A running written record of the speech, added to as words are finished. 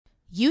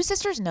You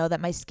sisters know that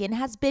my skin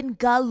has been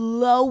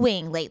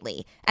glowing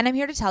lately, and I'm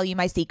here to tell you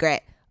my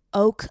secret.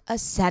 Oak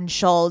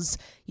Essentials.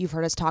 You've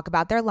heard us talk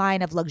about their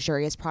line of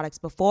luxurious products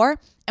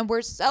before, and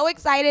we're so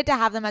excited to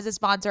have them as a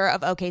sponsor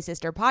of OK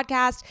Sister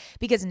Podcast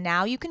because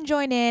now you can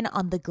join in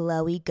on the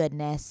glowy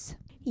goodness.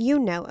 You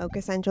know Oak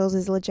Essentials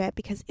is legit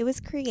because it was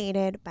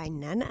created by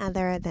none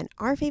other than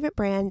our favorite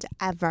brand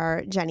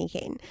ever, Jenny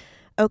Kane.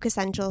 Oak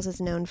Essentials is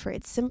known for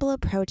its simple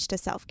approach to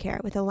self-care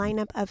with a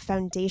lineup of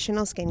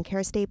foundational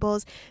skincare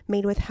staples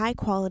made with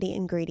high-quality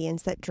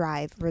ingredients that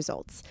drive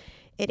results.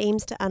 It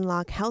aims to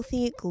unlock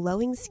healthy,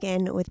 glowing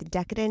skin with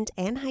decadent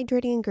and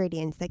hydrating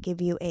ingredients that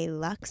give you a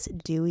luxe,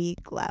 dewy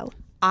glow.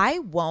 I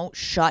won't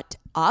shut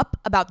up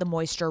about the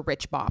Moisture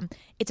Rich Balm.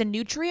 It's a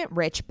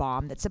nutrient-rich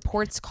balm that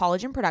supports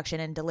collagen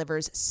production and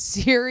delivers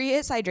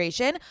serious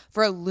hydration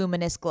for a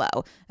luminous glow.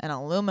 And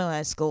a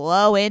luminous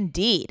glow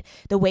indeed.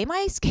 The way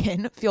my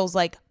skin feels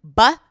like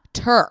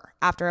butter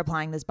after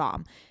applying this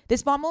balm.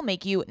 This balm will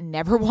make you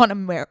never want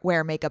to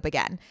wear makeup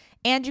again.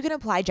 And you can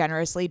apply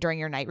generously during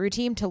your night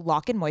routine to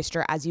lock in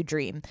moisture as you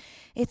dream.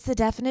 It's the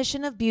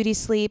definition of beauty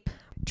sleep.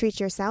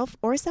 Treat yourself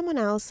or someone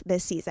else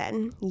this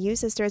season. You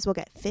sisters will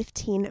get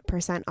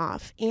 15%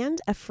 off and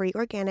a free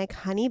organic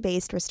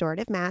honey-based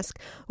restorative mask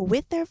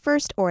with their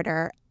first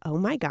order. Oh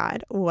my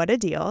God, what a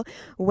deal.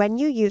 When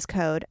you use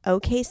code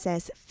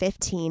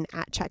OKSIS15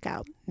 at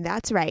checkout.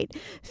 That's right,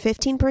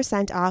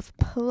 15% off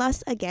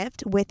plus a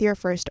gift with your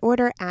first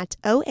order at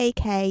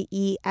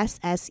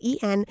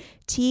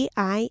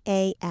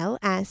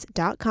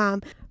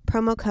OAKESSENTIALS.com.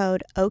 Promo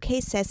code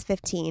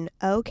OKSIS15,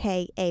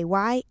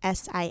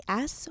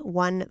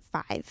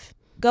 OKAYSIS15.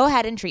 Go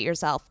ahead and treat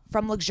yourself.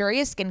 From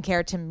luxurious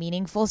skincare to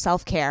meaningful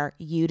self-care,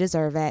 you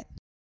deserve it.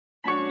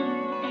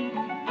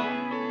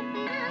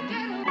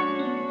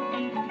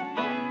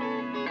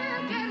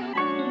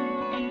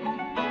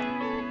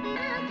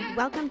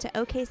 Welcome to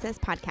OK Sis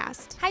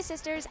Podcast. Hi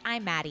sisters,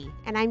 I'm Maddie.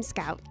 And I'm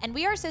Scout. And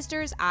we are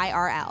sisters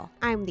IRL.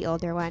 I'm the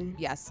older one.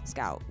 Yes,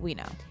 Scout, we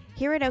know.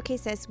 Here at OK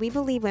Sis, we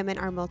believe women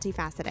are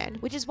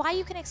multifaceted. Which is why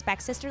you can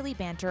expect sisterly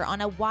banter on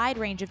a wide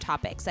range of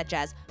topics such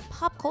as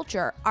pop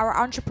culture, our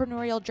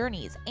entrepreneurial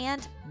journeys,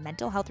 and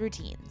mental health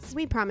routines.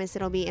 We promise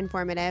it'll be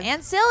informative.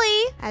 And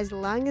silly. As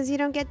long as you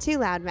don't get too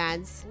loud,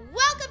 Mads.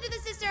 Welcome to the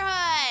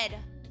sisterhood!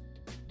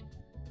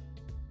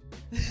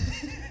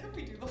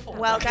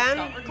 Welcome.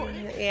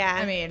 Yeah.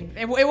 I mean,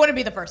 it wouldn't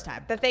be the first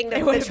time. The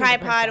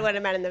tripod would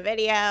have been in the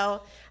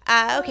video.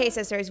 Okay,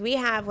 sisters, we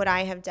have what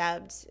I have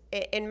dubbed,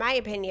 in my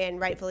opinion,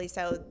 rightfully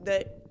so,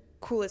 the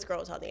coolest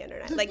girls on the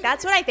internet. Like,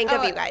 that's what I think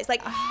of you guys.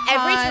 Like,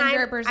 every time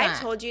 100%. I've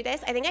told you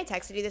this, I think I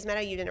texted you this,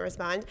 Meadow, you didn't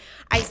respond.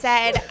 I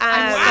said,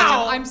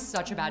 I'm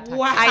such a bad texter.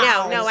 Wow. I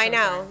know. No, I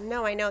know.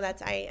 No, I know.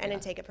 I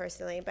didn't take it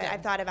personally, but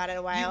I've thought about it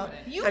a while.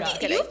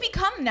 You've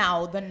become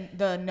now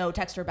the no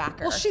texter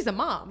backer. Well, she's a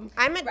mom.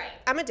 I'm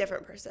a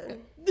different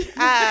person.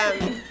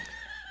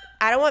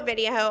 I don't want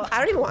video. I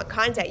don't even want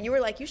content. You were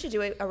like, you should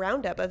do a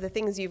roundup of the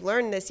things you've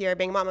learned this year.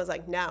 Being mom, I was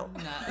like, no.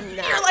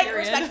 You're like,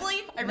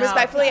 respectfully?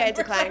 Respectfully, I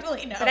declined.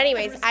 No. But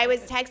anyways, I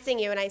was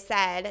texting you and I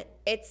said,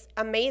 it's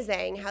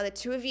amazing how the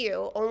two of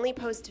you only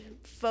post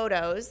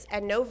photos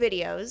and no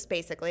videos,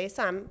 basically.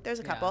 There's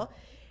a couple.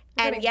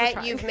 And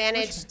yet you've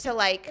managed to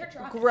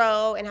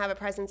grow and have a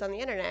presence on the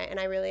internet. And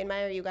I really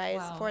admire you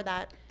guys for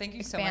that. Thank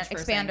you so much for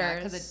saying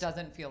that because it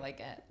doesn't feel like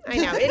it. I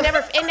know. It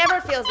never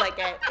feels like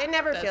it. It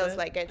never feels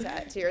like it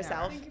to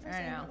yourself.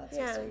 I know.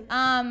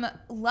 Yeah.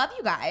 Love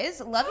you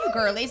guys. Love you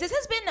girlies. This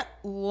has been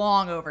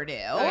long overdue.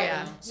 Oh,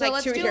 yeah. So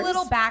let's do a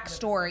little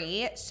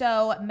backstory.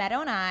 So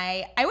Meadow and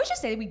I always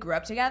just say that we grew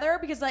up together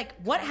because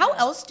how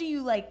else do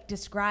you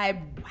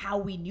describe how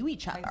we knew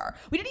each other?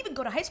 We didn't even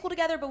go to high school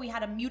together, but we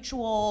had a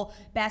mutual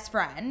best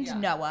friend,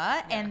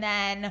 Noah, and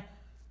then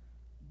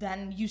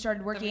you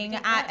started working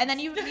and then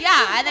you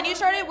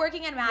started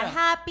working at Mad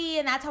Happy,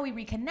 and that's how we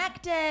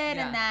reconnected.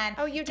 And then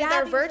you did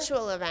our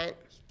virtual event.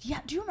 Yeah,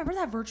 do you remember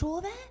that virtual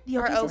event?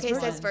 Our OK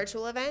Sis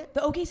virtual event?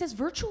 The OK Sis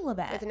virtual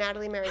event. With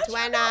Natalie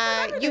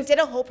Mariduena. You did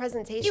a whole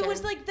presentation. It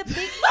was like the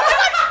big...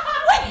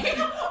 Wait,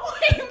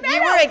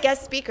 you were a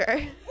guest speaker.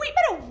 Wait,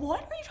 Meadow,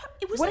 what are you talking...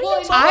 It was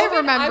I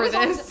remember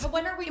this.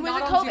 When are we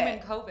not on Zoom in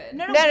COVID?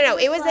 No.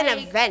 It was an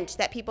event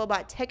that people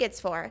bought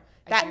tickets for.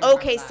 That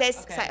OK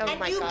Sis... Okay. Oh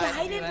my God.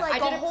 And you guided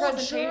a whole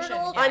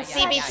journal. On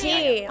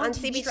CBT. On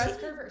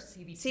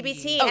CBT.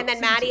 CBT. And then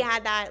Maddie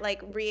had that,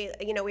 we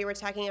were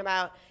talking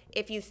about...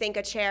 If you think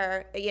a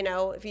chair,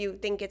 if you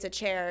think it's a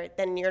chair,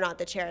 then you're not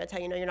the chair. That's how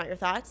you know you're not your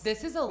thoughts.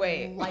 This is a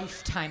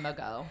lifetime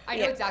ago. I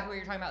know exactly what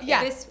you're talking about.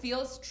 Yeah. This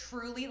feels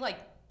truly like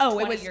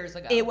 20 years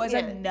ago. It was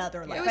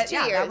another life. It was 2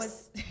 years. That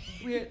was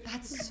weird.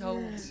 That's so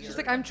weird. She's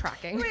like, I'm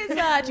tracking. It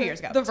was 2 years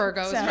ago. The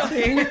Virgos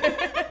tracking.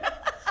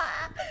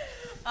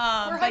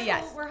 We're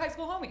high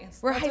school homies.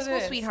 We're high school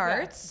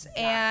sweethearts,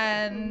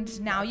 and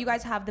now you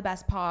guys have the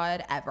best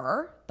pod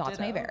ever. Thoughts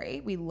May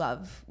Vary. We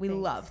love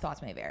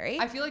Thoughts May Vary.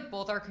 I feel like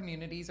both our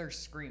communities are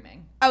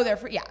screaming. Oh, they're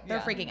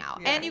freaking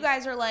out, and you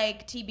guys are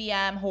like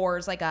TBM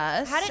whores like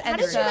us. How did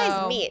you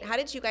guys meet? How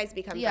did you guys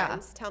become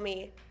friends? Tell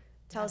me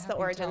Tell us the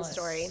origin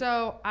story.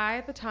 So I,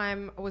 at the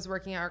time, was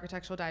working at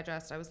Architectural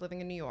Digest. I was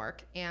living in New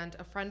York, and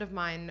a friend of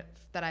mine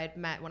that I had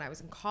met when I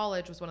was in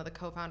college was one of the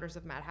co-founders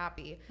of Mad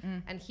Happy.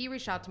 And he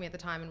reached out to me at the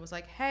time and was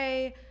like,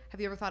 hey,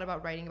 have you ever thought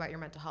about writing about your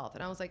mental health?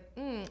 And I was like,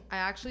 I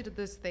actually did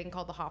this thing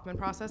called the Hoffman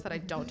process that I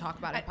don't talk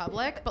about in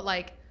public, but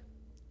like,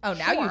 oh,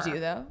 now you do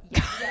though.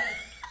 Yeah.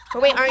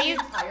 But wait, aren't you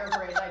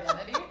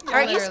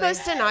Literally.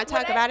 supposed to not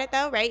talk about it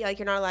though, right? Like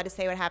you're not allowed to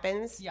say what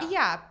happens?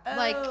 Yeah.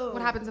 Like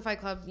what happens in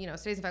Fight Club,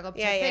 stays in Fight Club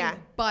type thing.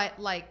 But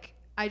like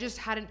I just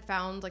hadn't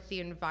found like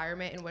the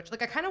environment in which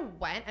like I kind of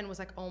went and was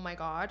like, oh my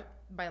God,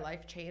 my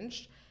life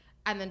changed.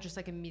 And then just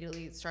like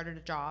immediately started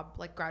a job,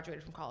 like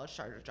graduated from college,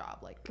 started a job,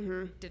 like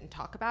didn't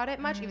talk about it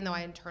much, even though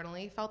I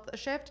internally felt a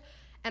shift.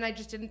 And I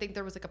just didn't think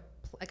there was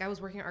like I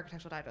was working at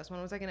Architectural Digest when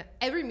I was like in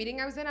every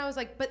meeting I was in, I was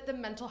like, but the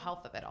mental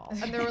health of it all.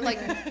 And they were like,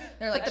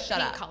 they're like the shut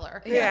paint up.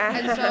 color. Yeah.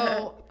 And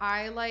so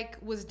I like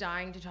was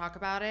dying to talk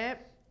about it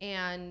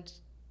and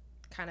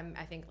kind of,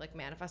 I think like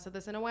manifested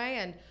this in a way.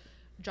 And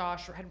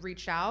Josh had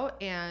reached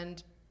out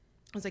and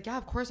I was like, yeah,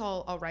 of course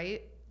I'll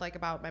write like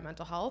about my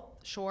mental health.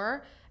 Sure.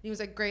 And he was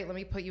like, great, let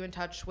me put you in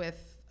touch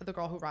with the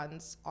girl who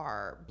runs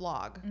our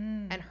blog.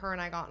 And her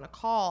and I got on a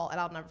call, and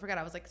I'll never forget,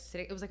 I was like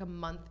sitting, it was like a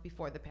month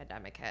before the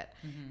pandemic hit.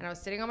 And I was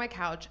sitting on my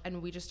couch and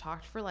we just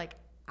talked for like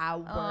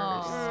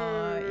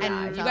hours.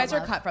 And you guys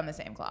are cut from the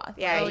same cloth.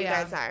 Yeah, you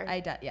guys are.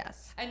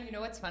 Yes. And you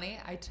know what's funny?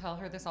 I tell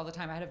her this all the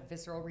time. I had a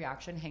visceral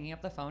reaction hanging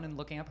up the phone and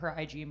looking up her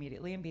IG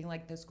immediately and being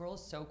like, this girl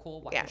is so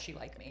cool. Why does she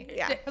like me?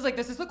 Yeah. I was like,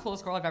 this is the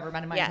coolest girl I've ever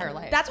met in my entire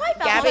life. That's why I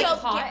felt Gabby- so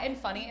hot and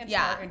funny and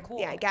smart and cool.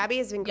 Yeah, Gabby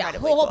is Yeah,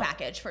 incredibly whole cool.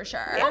 package for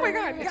sure. Oh my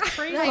God, it's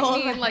crazy. I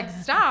mean, like,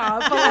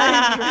 stop. But,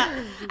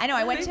 like, I know.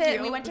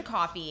 We went to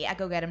coffee at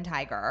Go Get 'Em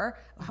Tiger.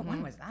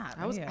 When was that?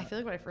 I feel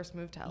like when I first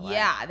moved to LA.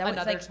 Yeah, that was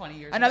Another like 20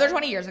 years Another ago.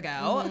 20 years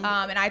ago. And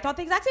I thought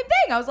the exact same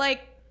thing. I was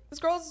like, this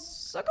girl's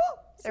so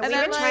cool. And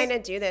we've been trying to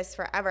do this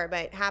forever,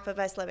 but half of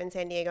us live in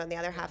San Diego and the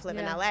other half live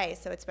in LA.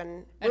 So it's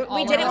been And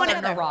we didn't want to,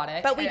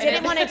 neurotic. but we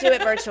didn't want to do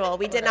it virtual.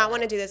 We did not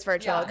want to do this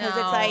virtual because it's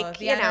like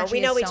the we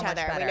energy know is each so much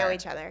other. We better. know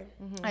each other.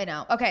 I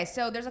know. Okay,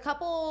 so there's a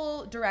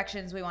couple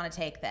directions we want to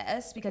take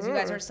this because you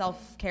guys are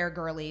self-care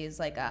girlies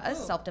like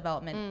us,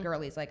 self-development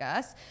girlies like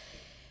us.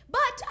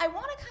 But I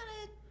want to kind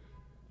of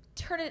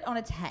turn it on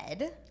its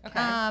head.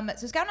 Okay.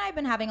 So Scout and I have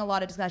been having a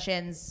lot of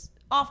discussions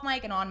off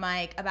mic and on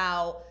mic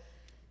about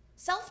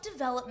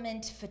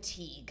self-development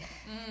fatigue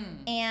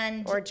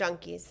and Or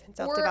junkies,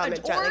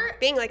 self-development, like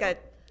being like a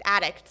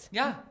addict.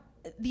 Yeah.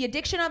 the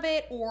addiction of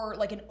it or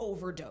like an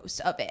overdose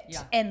of it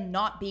and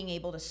not being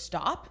able to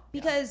stop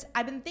because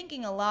I've been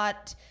thinking a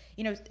lot,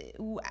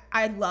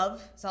 I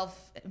love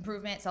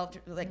self-improvement,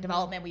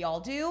 development, we all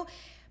do,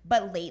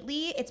 but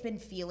lately it's been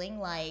feeling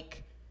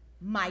like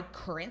my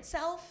current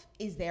self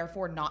is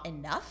therefore not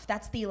enough.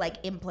 That's the like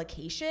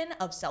implication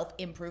of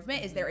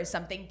self-improvement is there is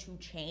something to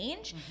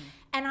change.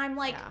 And I'm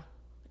like,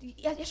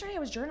 yesterday I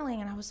was journaling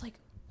and I was like,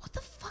 what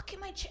the fuck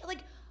am I,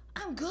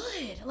 I'm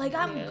good. Like,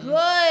 I'm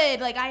good.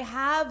 Like, I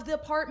have the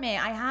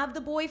apartment. I have the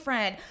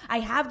boyfriend. I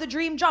have the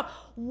dream job.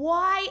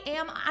 Why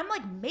am I'm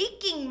like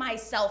making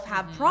myself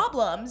have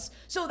problems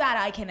so that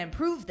I can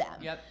improve them?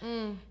 Yep.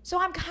 So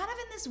I'm kind of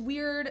in this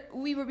weird,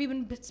 we've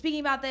been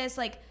speaking about this,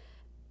 like,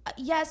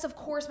 yes, of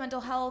course,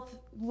 mental health,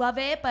 love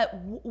it, but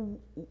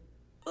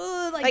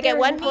like at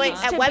one point,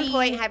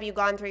 have you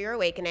gone through your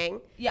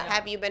awakening? Yeah.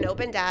 Have you been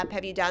opened up?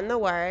 Have you done the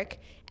work?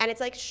 And it's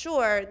like,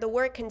 sure, the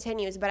work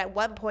continues, but at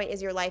what point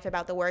is your life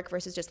about the work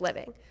versus just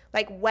living?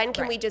 Like, when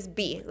can we just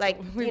be? Like,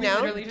 We've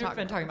literally just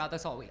been talking about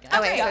this all weekend.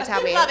 Okay, so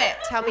tell me. Love it.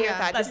 Tell me your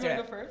thoughts. Let's do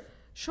it. First.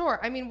 Sure.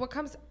 I mean,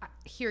 I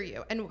hear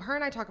you. And her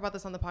and I talk about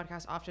this on the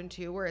podcast often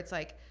too, where it's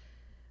like,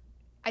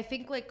 I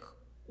think like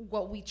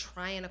what we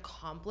try and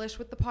accomplish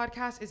with the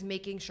podcast is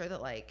making sure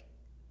that like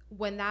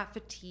when that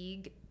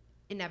fatigue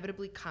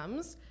inevitably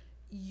comes,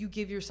 you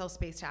give yourself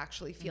space to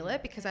actually feel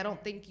it, because I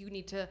don't think you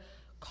need to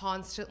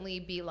constantly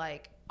be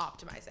like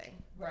optimizing.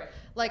 Right.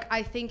 Like,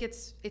 I think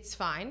it's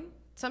fine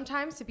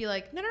sometimes to be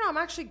like, no, I'm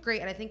actually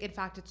great. And I think in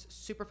fact it's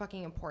super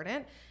fucking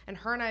important. And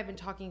her and I have been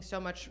talking so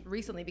much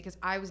recently because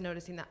I was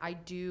noticing that I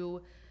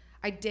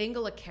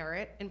dangle a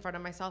carrot in front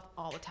of myself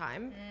all the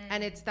time.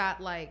 And it's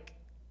that like,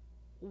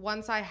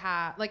 once I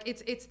have, like,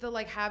 it's the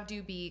like have,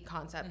 do, be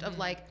concept of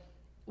like,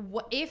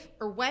 what if,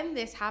 or when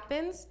this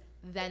happens,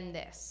 then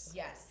this.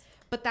 Yes.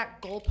 But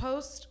that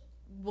goalpost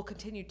will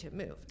continue to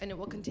move and it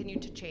will continue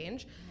to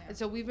change. Yeah. And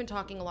so we've been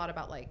talking a lot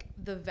about like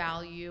the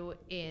value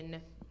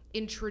in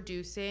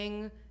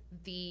introducing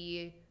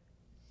the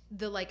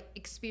like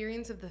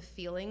experience of the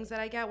feelings that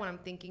I get when I'm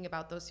thinking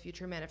about those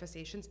future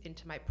manifestations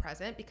into my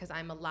present, because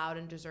I'm allowed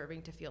and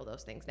deserving to feel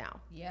those things now.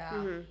 Yeah.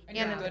 And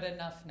you're good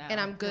enough now. And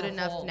I'm good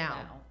enough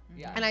now.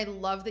 Yeah. And I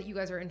love that you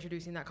guys are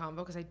introducing that convo,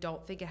 because I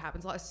don't think it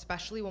happens a lot,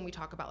 especially when we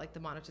talk about like the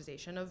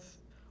monetization of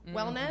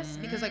wellness,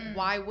 because like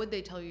why would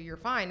they tell you you're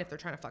fine if they're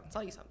trying to fucking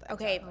sell you something?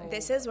 Okay,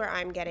 this is where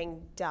I'm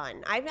getting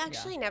done. I've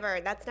actually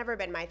that's never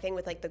been my thing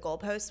with like the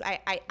goalposts.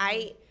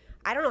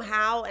 I don't know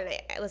how, and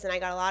listen, I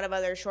got a lot of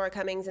other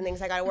shortcomings and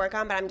things I got to work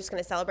on, but I'm just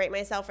going to celebrate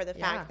myself for the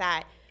fact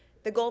that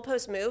the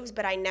goalpost moves,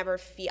 but I never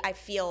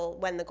feel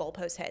when the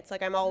goalpost hits.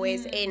 Like I'm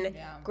always in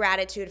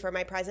gratitude for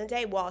my present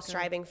day while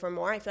striving for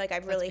more. I feel like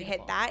I've really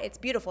hit that. It's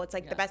beautiful. It's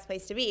like the best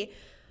place to be.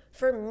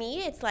 For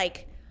me, it's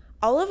like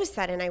all of a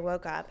sudden I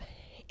woke up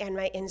and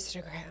my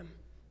Instagram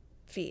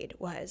feed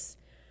was,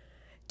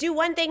 do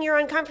one thing you're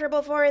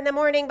uncomfortable for in the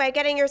morning by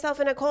getting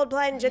yourself in a cold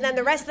plunge, and then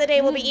the rest of the day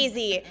will be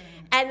easy.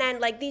 And then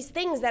like these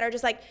things that are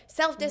just like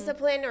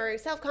self-discipline or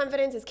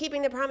self-confidence is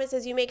keeping the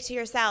promises you make to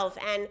yourself,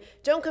 and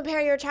don't compare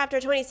your chapter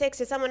 26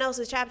 to someone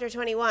else's chapter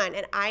 21.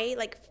 And I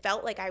like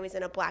felt like I was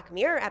in a Black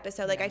Mirror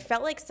episode. Like I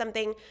felt like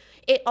something,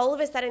 it all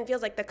of a sudden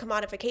feels like the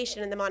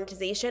commodification and the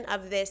monetization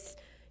of this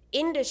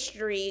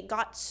industry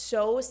got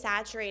so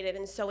saturated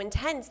and so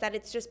intense that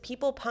it's just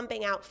people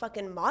pumping out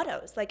fucking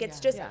mottos. Like it's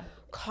just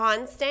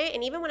constant.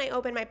 And even when I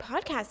open my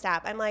podcast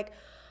app, I'm like,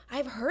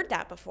 I've heard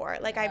that before.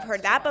 Like I've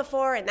heard that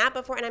before and that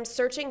before. And I'm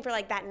searching for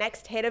like that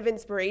next hit of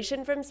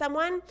inspiration from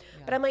someone.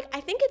 Yeah. But I'm like,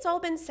 I think it's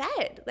all been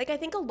said. Like I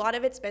think a lot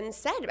of it's been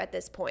said at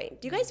this point.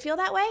 Do you guys feel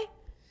that way?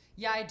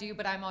 Yeah, I do,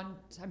 but I'm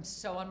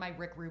so on my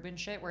Rick Rubin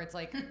shit where it's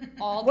like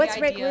all the What's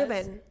ideas. Rick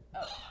Rubin?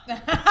 This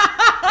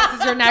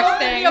is your next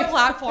thing. Don't give me a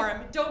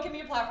platform. Don't give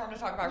me a platform to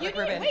talk about Rick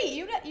Rubin. Wait,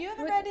 you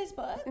haven't read his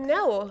book?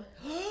 No.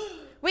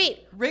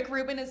 Wait. Rick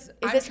Rubin is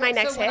this my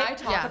next hit? hit? When I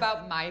talk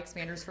about my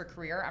expanders for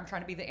career, I'm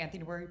trying to be the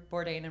Anthony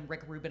Bourdain and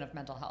Rick Rubin of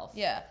mental health.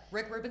 Yeah.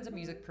 Rick Rubin's a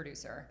music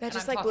producer. That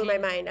just like blew my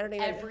mind. I don't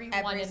even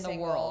everyone in the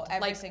world.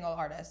 Every like single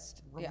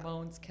artist.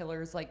 Ramones,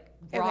 Killers, like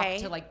rock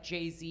to like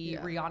Jay-Z,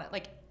 Rihanna,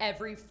 like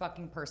every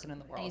fucking person in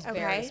the world. And he's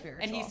very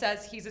spiritual. And he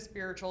says he's a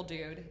spiritual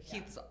dude.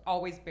 He's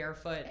always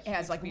barefoot. He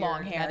has like weird,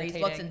 long hair. meditating.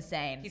 He looks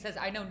insane. He says,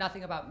 I know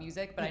nothing about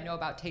music, but I know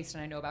about taste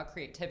and I know about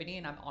creativity,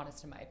 and I'm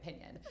honest in my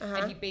opinion.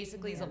 And he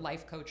basically is a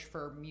life coach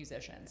for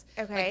musicians.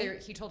 Okay.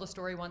 Like he told a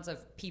story once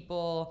of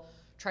people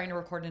trying to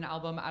record an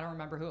album. I don't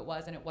remember who it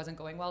was, and it wasn't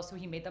going well. So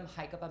he made them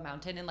hike up a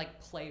mountain and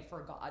like play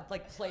for God,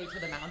 like play to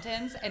the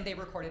mountains, and they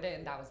recorded it,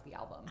 and that was the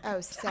album.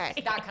 Oh,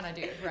 sick. That kind of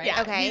dude, right?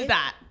 Yeah, okay. He's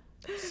that.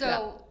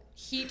 So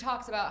he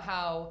talks about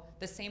how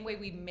the same way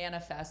we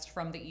manifest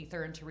from the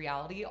ether into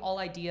reality, all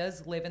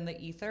ideas live in the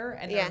ether,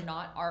 and they're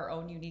not our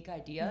own unique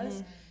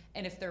ideas.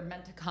 And if they're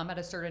meant to come at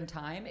a certain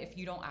time, if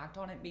you don't act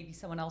on it, maybe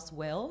someone else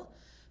will.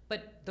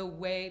 But the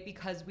way,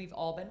 because we've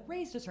all been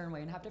raised a certain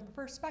way and have different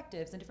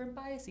perspectives and different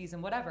biases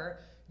and whatever,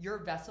 your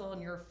vessel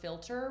and your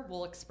filter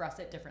will express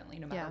it differently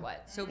no matter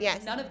what. So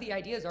none of the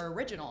ideas are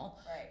original,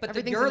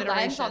 but your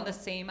lens on the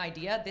same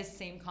idea, this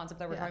same concept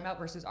that we're talking about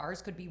versus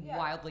ours could be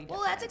wildly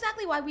different. Well, that's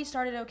exactly why we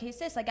started OK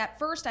Sis. Like at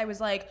first I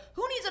was like,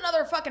 who needs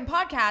another fucking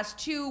podcast?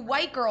 Two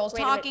white girls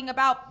talking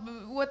about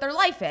what their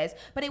life is.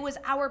 But it was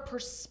our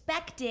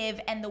perspective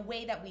and the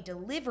way that we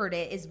delivered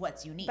it is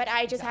what's unique. But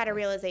I just had a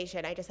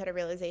realization.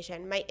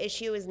 My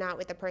issue is not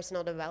with the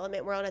personal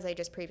development world, as I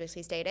just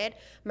previously stated.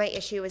 My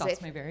issue is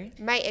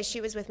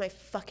with my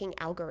fucking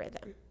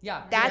algorithm.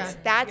 Yeah.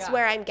 That's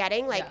where I'm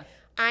getting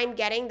I'm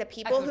getting the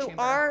people Echo who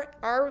chamber.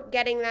 are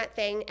getting that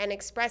thing and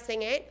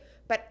expressing it,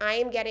 but I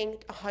am getting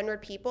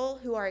 100 people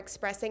who are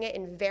expressing it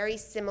in very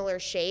similar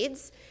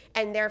shades,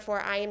 and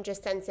therefore I am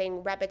just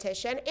sensing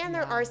repetition. And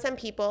there are some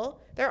people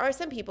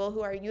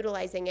who are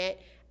utilizing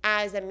it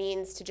as a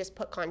means to just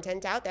put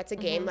content out. That's a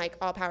game, like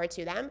all power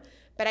to them.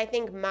 But I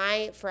think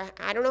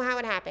I don't know how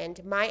it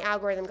happened, my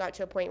algorithm got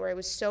to a point where it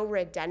was so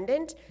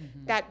redundant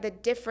that the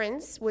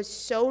difference was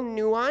so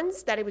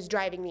nuanced that it was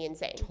driving me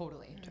insane.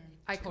 Totally.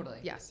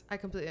 Yes, I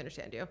completely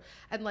understand you.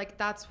 And like,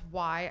 that's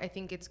why I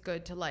think it's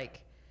good to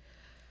like,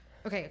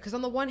 okay, because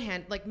on the one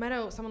hand, like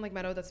someone like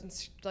Meadow that's been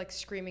like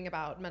screaming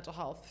about mental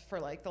health for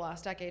like the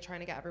last decade, trying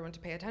to get everyone to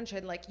pay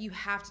attention, like you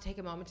have to take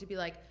a moment to be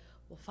like,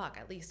 well, fuck,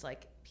 at least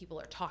like people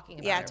are talking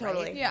about it. Yeah,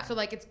 totally. Right? Yeah. So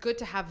like, it's good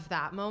to have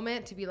that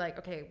moment to be like,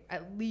 okay,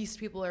 at least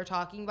people are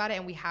talking about it.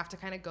 And we have to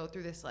kind of go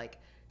through this like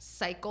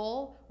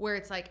cycle where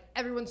it's like,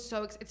 everyone's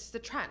so, it's the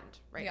trend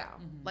right now.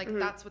 Like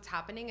that's what's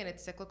happening, and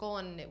it's cyclical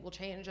and it will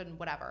change and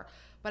whatever.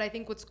 But I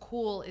think what's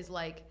cool is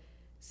like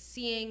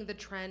seeing the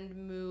trend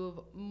move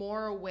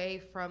more away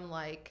from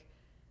like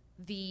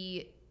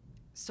the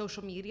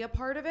social media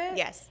part of it.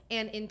 Yes.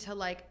 And into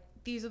like,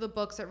 these are the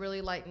books that really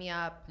light me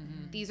up.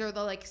 These are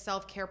the like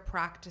self-care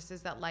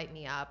practices that light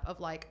me up, of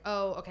like,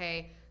 oh,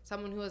 okay,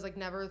 someone who has like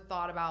never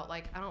thought about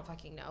like, I don't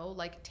fucking know,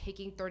 like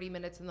taking 30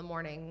 minutes in the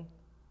morning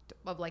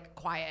of like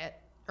quiet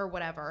or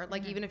whatever.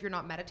 Like even if you're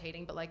not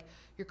meditating, but like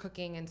you're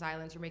cooking in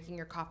silence, you're making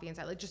your coffee in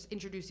silence, like just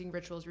introducing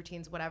rituals,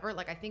 routines, whatever.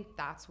 Like I think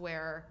that's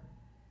where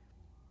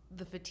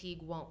the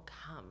fatigue won't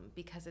come,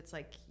 because it's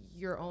like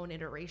your own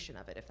iteration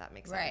of it, if that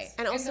makes sense.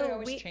 And also they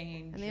always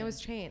change. And they always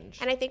change.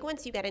 And I think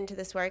once you get into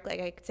this work, like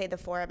I could say the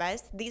four of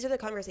us, these are the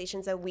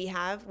conversations that we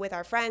have with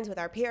our friends, with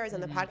our peers on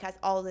the podcast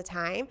all the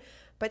time.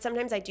 But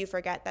sometimes I do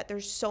forget that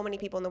there's so many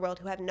people in the world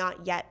who have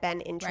not yet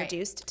been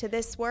introduced to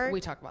this work. We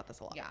talk about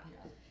this a lot. Yeah.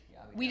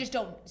 We just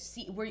don't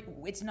see,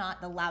 it's not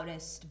the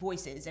loudest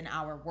voices in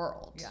our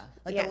world. Yeah.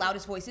 Like the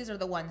loudest voices are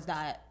the ones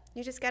that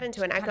You just got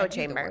into an kinda echo do the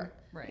chamber. work.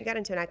 Right. You got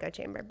into an echo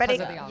chamber. But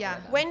Because of the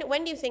algorithm.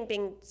 when do you think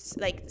being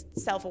like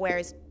self-aware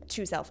is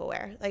too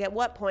self-aware? Like at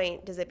what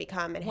point does it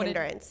become a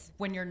hindrance?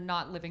 When you're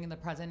not living in the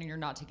present and you're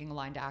not taking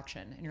aligned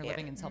action and you're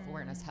living in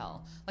self-awareness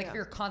hell. Like if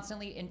you're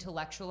constantly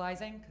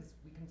intellectualizing, because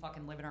we can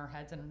fucking live in our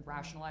heads and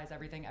rationalize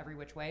everything every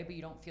which way, but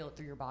you don't feel it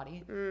through your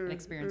body and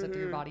experience it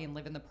through your body and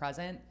live in the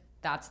present,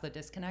 that's the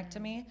disconnect to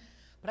me.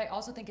 But I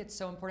also think it's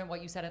so important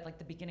what you said at like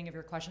the beginning of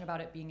your question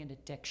about it being an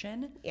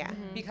addiction. Yeah.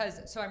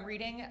 Because, so I'm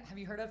reading, have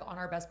you heard of On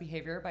Our Best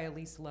Behavior by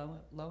Elise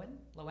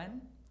Lowen?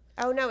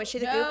 Oh no, is she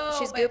the No, Goop?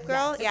 She's but Goop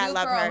Girl. the Yeah, I Goop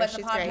love Girl, her. but the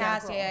She's great.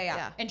 podcast,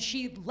 yeah. And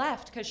she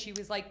left because she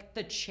was like,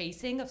 the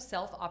chasing of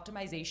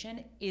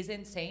self-optimization is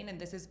insane, and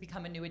this has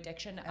become a new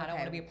addiction. I don't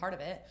want to be a part of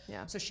it.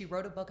 Yeah. So she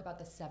wrote a book about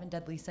the 7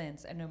 deadly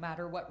sins, and no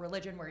matter what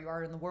religion, where you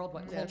are in the world,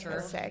 what culture,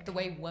 that's sick. the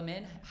way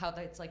women, how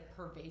it's like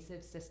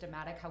pervasive,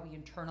 systematic, how we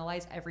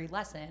internalize every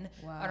lesson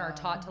and are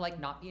taught to like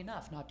not be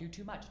enough, not do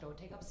too much, don't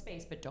take up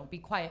space, but don't be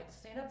quiet,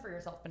 stand up for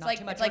yourself, but not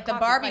too much. It's like the cocky.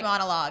 Barbie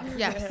monologue.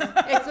 Yes.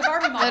 It's the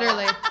Barbie monologue.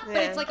 Literally.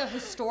 But it's like a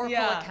historical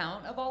Yeah.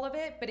 account of all of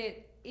it, but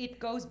it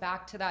goes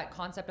back to that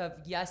concept of,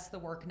 yes, the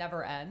work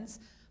never ends,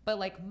 but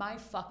like, my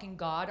fucking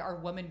God, are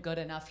women good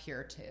enough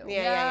here too?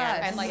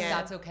 Yeah. And like, Yeah.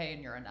 that's okay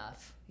and you're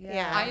enough.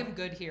 Yeah. I am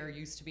good here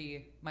used to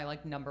be my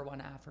like number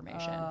one affirmation.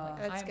 Like,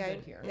 That's I'm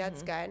good. here.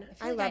 That's good.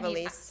 feel I like love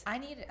need, Elise. I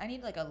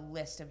need like a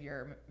list of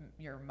your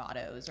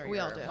mottos or We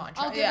your all do. mantras.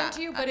 I'll give them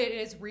to you, but it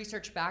is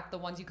research back. The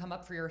ones you come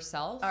up for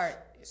yourself Are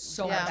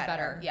so Yeah. much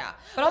better. Yeah.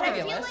 But I'll I give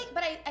you a feel list. like,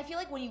 but I feel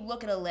like when you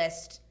look at a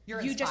list, You're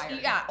you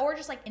inspired. just or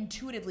just like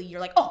intuitively you're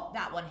like, oh,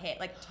 that one hit.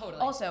 Like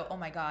Totally. Also, oh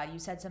my God, you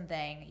said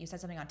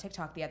something on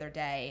TikTok the other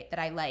day that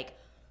I like.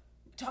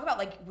 Talk about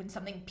like when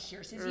something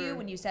pierces you.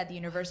 When you said the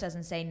universe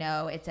doesn't say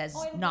no, it says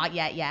not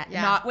yet. Yeah.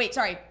 Not wait,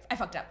 sorry, I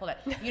fucked up. Hold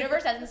on.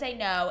 Universe doesn't say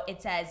no,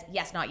 it says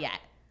yes, not yet.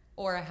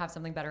 Or I have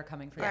something better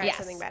coming for you. Right. Yes.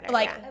 Something better,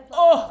 Like,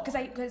 yeah.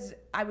 because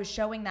I was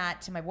showing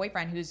that to my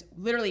boyfriend who's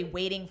literally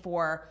waiting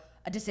for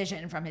a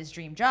decision from his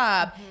dream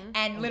job,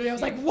 and literally I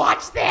was like,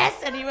 watch this,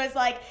 and he was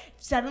like,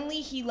 suddenly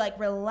he like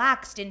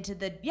relaxed into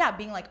the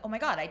being like, oh my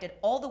God, I did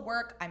all the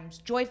work, I'm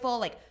joyful,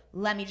 like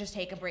let me just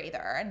take a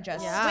breather and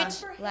just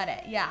let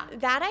it. Yeah.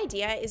 That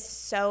idea is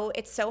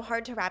it's so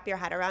hard to wrap your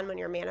head around when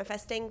you're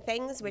manifesting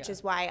things, which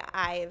is why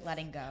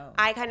Letting go.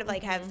 I kind of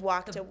like have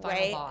walked The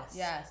away. final boss.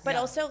 Yes. But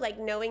also like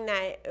knowing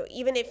that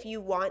even if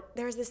you want,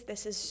 there's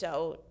this is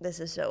so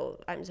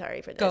I'm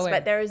sorry for this, Go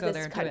but there's there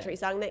this and do it. country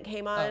song that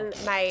came on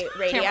my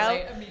radio.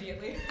 Can't relate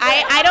immediately.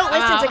 I don't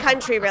listen to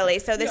country really,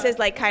 so this is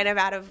like kind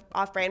of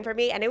off brand for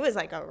me, and it was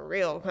like a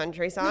real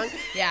country song.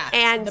 Yeah.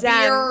 And the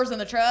beers and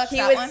the trucks. he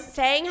that was one.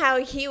 saying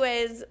how he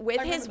was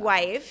with his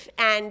wife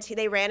and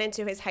they ran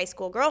into his high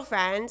school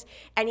girlfriend,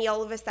 and he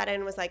all of a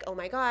sudden was like, oh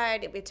my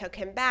God, it took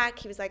him back.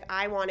 He was like,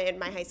 I wanted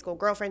my high school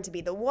girlfriend to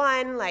be the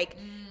one, like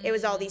it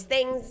was all these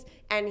things,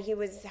 and he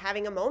was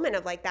having a moment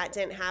of like that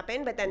didn't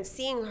happen, but then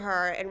seeing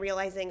her and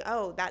realizing,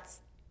 oh,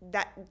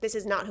 this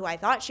is not who I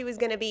thought she was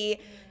going to be.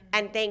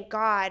 And thank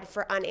God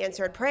for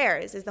unanswered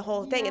prayers is the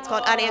whole thing. It's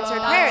called unanswered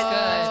prayers.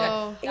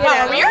 Good. You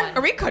know?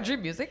 Are we country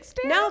music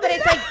stars? No, but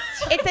it's like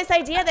it's this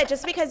idea that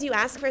just because you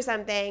ask for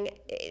something,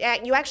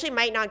 you actually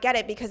might not get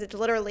it because it's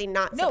literally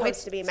not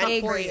supposed to be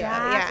meant for you.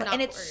 Exactly. Yeah. And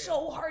it's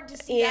so hard to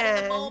see that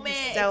in the moment.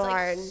 So it's like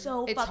hard.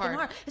 so It's fucking hard.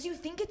 hard. Because you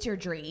think it's your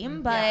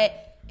dream,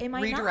 but it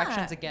might Redirection's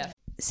not. a gift.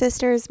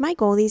 Sisters, my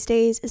goal these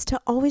days is to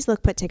always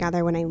look put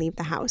together when I leave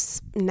the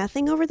house.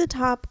 Nothing over the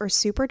top or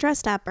super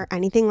dressed up or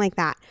anything like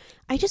that.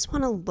 I just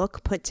want to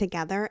look put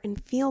together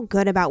and feel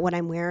good about what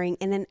I'm wearing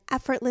in an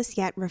effortless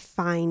yet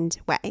refined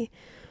way.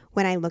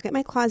 When I look at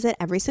my closet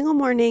every single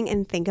morning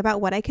and think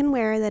about what I can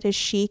wear that is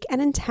chic and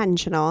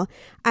intentional,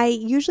 I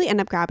usually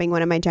end up grabbing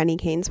one of my Jenny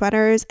Kane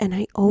sweaters, and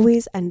I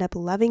always end up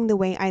loving the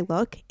way I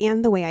look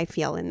and the way I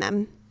feel in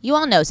them. You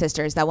all know,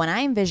 sisters, that when I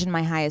envision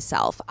my highest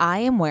self, I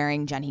am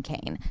wearing Jenny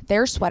Kane.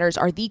 Their sweaters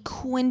are the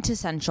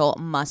quintessential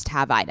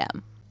must-have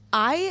item.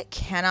 I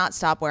cannot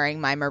stop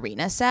wearing my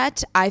Marina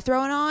set. I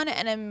throw it on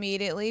and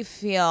immediately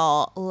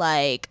feel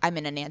like I'm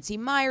in a Nancy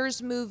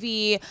Meyers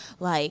movie,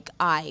 like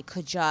I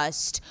could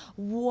just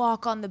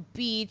walk on the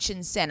beach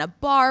in Santa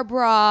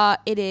Barbara.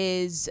 It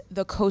is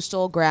the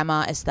coastal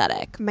grandma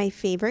aesthetic. My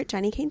favorite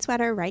Jenny Kane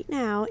sweater right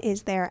now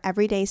is their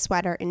everyday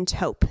sweater in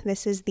taupe.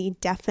 This is the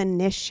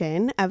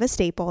definition of a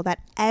staple that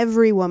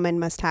every woman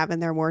must have in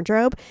their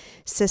wardrobe.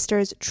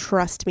 Sisters,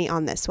 trust me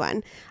on this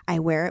one. I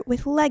wear it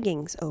with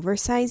leggings,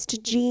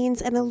 oversized jeans,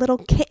 and a little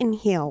kitten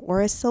heel or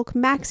a silk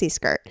maxi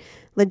skirt.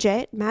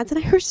 Legit, Mads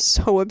and I are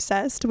so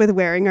obsessed with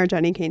wearing our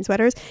Jenny Kane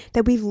sweaters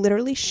that we've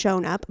literally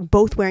shown up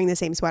both wearing the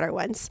same sweater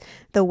once.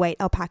 The white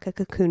alpaca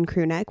cocoon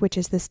crew neck, which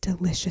is this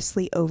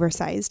deliciously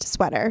oversized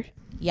sweater.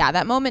 Yeah,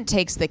 that moment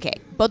takes the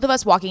cake. Both of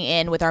us walking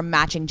in with our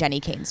matching Jenny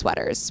Kane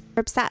sweaters.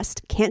 We're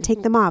obsessed. Can't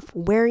take them off.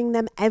 Wearing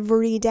them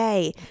every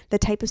day. The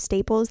type of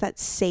staples that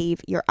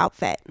save your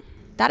outfit.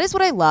 That is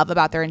what I love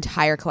about their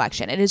entire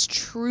collection. It is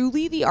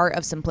truly the art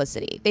of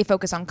simplicity. They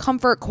focus on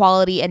comfort,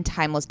 quality, and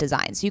timeless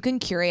design, so you can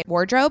curate a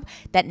wardrobe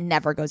that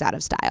never goes out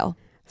of style.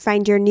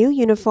 Find your new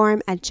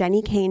uniform at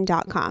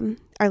jennikane.com.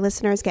 Our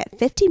listeners get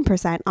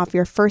 15% off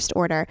your first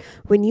order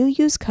when you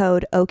use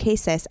code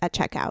OKSIS at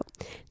checkout.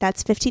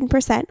 That's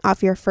 15%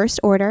 off your first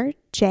order,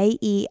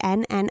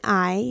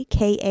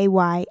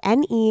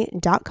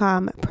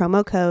 JENNIKAYNE.com,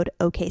 promo code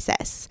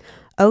OKSIS.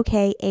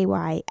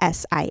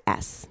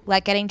 OKAYSIS.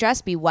 Let getting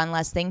dressed be one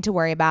less thing to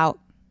worry about.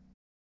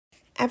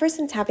 Ever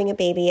since having a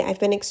baby, I've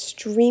been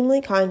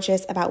extremely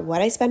conscious about what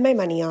I spend my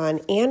money on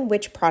and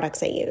which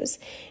products I use.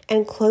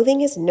 And clothing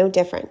is no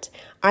different.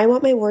 I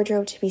want my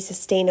wardrobe to be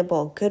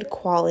sustainable, good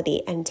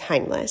quality, and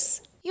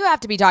timeless. You have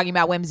to be talking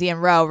about Whimsy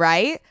and Row,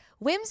 right?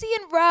 Whimsy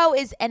and Row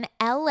is an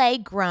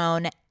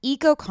LA-grown,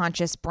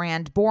 eco-conscious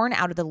brand born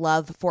out of the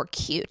love for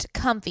cute,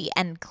 comfy,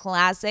 and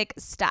classic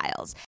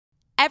styles.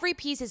 Every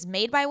piece is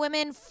made by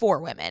women for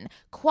women.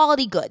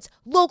 Quality goods,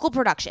 local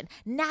production,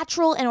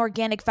 natural and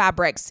organic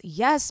fabrics.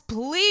 Yes,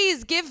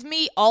 please give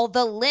me all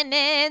the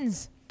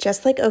linens.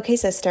 Just like OK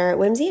Sister,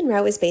 Whimsy and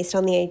Row is based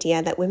on the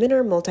idea that women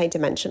are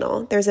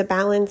multidimensional. There's a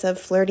balance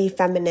of flirty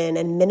feminine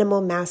and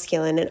minimal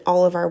masculine in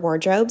all of our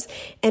wardrobes,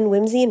 and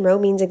Whimsy and Row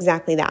means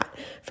exactly that.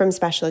 From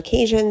special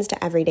occasions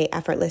to everyday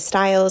effortless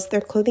styles, their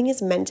clothing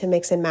is meant to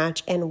mix and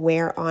match and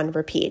wear on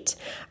repeat.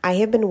 I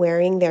have been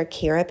wearing their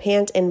Kira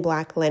pant in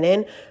black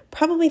linen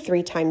probably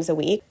 3 times a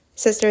week.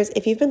 Sisters,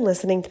 if you've been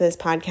listening to this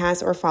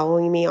podcast or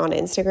following me on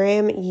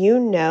Instagram, you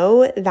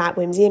know that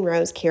Whimsy and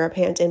Row's Kira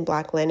pant in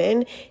black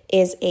linen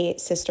is a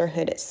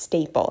sisterhood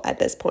staple at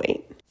this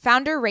point.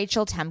 Founder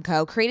Rachel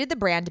Temko created the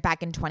brand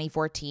back in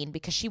 2014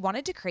 because she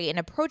wanted to create an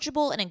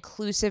approachable and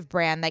inclusive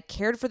brand that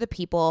cared for the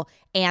people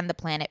and the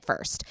planet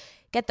first.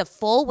 Get the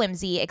full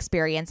Whimsy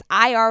experience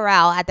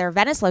IRL at their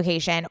Venice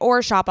location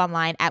or shop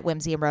online at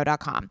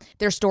whimsyandrow.com.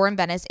 Their store in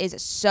Venice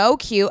is so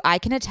cute, I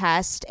can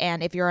attest,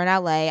 and if you're in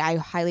LA, I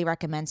highly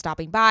recommend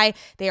stopping by.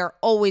 They are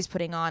always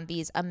putting on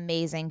these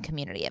amazing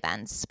community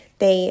events.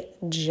 They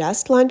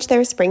just launched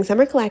their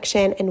spring-summer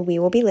collection, and we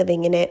will be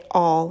living in it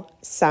all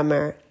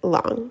summer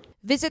long.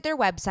 Visit their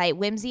website,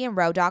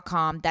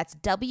 whimsyandrow.com. That's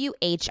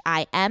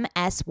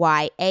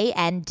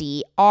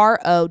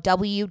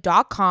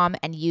WHIMSYANDROW.com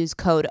and use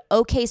code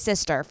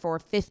OKSister for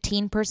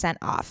 15%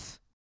 off.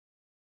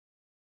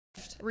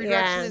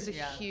 Redirection is a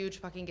huge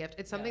fucking gift.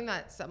 It's something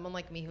that someone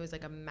like me who is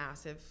like a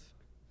massive,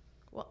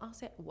 well, I'll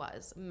say it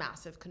was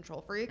massive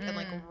control freak and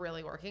like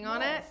really working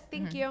on it.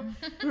 Thank you.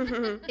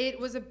 It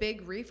was a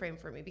big reframe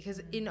for me because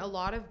in a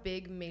lot of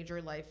big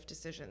major life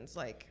decisions,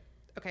 like,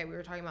 okay, we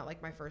were talking about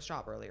like my first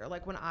job earlier.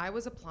 Like when I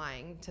was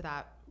applying to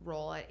that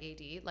role at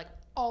AD, like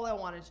all I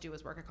wanted to do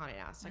was work at Condé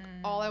Nast. Like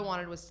all I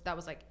wanted was, that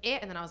was like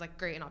it. And then I was like,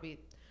 great. And I'll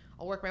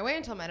work my way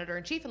until I'm editor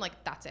in chief. And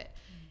like, that's it.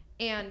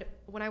 And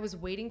when I was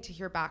waiting to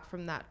hear back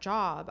from that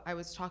job, I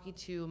was talking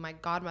to my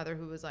godmother,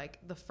 who was like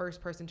the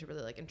first person to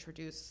really like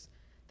introduce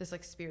this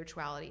like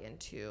spirituality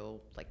into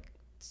like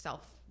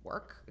self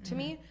work to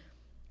me.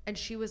 And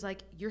she was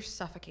like, you're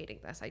suffocating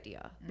this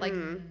idea. Like,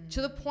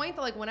 to the point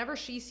that, like, whenever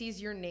she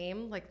sees your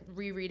name, like,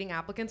 rereading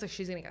applicants, like,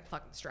 she's going to get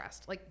fucking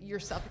stressed. Like, you're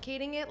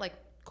suffocating it. Like,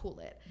 cool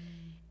it.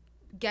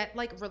 Get,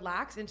 like,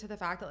 relax into the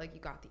fact that, like,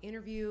 you got the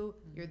interview,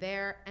 you're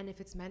there, and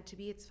if it's meant to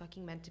be, it's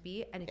fucking meant to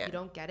be. And if you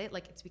don't get it,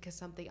 like, it's because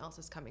something else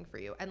is coming for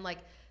you. And, like,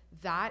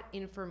 that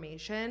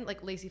information,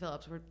 like, Lacey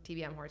Phillips, we're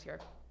TBM Horse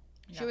here.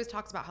 She always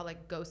talks about how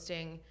like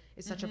ghosting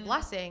is such a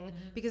blessing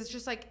because it's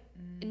just like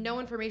no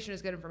information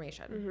is good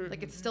information.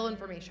 Like it's still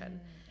information.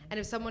 And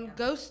if someone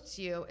ghosts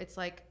you, it's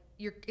like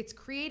it's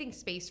creating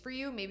space for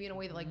you, maybe in a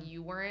way that like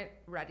you weren't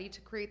ready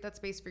to create that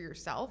space for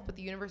yourself, but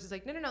the universe is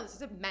like, no, this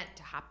isn't meant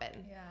to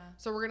happen. Yeah.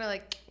 So we're gonna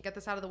like get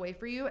this out of the way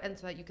for you, and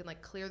so that you can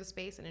like clear the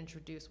space and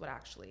introduce what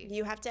actually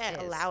you have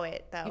to allow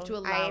it though. You have to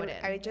allow it in.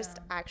 I just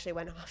actually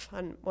went off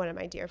on one of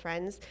my dear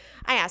friends.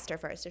 I asked her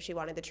first if she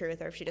wanted the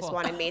truth or if she just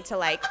wanted me to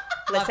like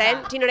listen.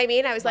 Do you know what I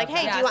mean? I was like,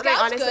 hey, do you want my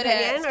honest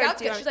opinion? Or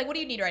do you She's like, what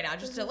do you need right now?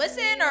 Just to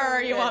listen, or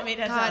you want me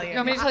to tell you? You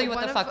want me to tell you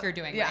what the fuck you're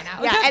doing right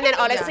now? Yeah, and then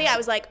honestly, I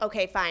was like,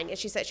 okay, fine. And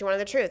she said she wanted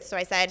the truth. So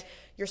I said,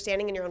 you're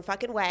standing in your own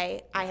fucking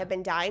way. I have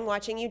been dying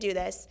watching you do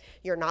this.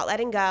 You're not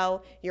letting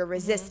go. You're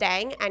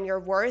resisting, and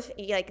you're worth,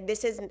 like,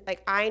 this is,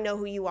 like, I know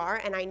who you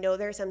are, and I know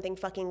there's something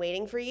fucking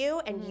waiting for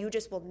you, and you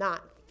just will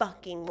not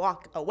fucking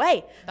walk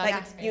away. Like,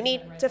 you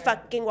need to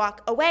fucking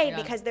walk away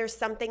because there's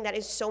something that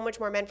is so much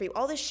more meant for you.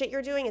 All this shit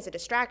you're doing is a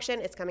distraction.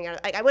 It's coming out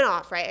of, like, I went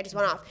off, right? I just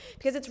went off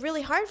because it's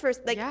really hard for,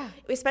 like,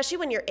 especially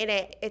when you're in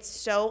it, it's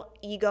so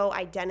ego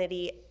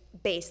identity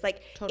based.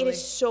 Like, it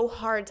is so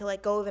hard to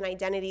let go of an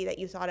identity that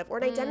you thought of or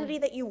an identity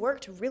that you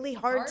worked really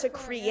hard to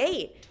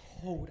create.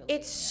 Totally.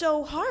 It's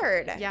so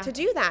hard to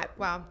do that.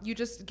 Wow. You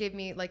just gave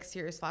me like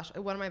serious flash.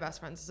 One of my best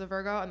friends is a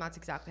Virgo, and that's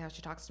exactly how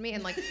she talks to me.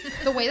 And like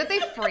the way that they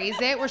phrase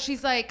it, where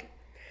she's like,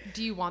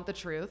 do you want the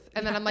truth?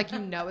 And then I'm like, you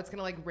know, it's going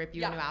to like rip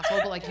you a new asshole,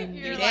 but like you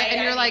need it.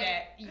 And you're like,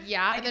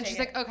 yeah. And then she's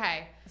like,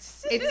 okay.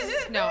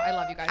 No, I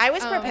love you guys. I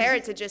was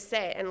prepared to just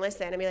sit and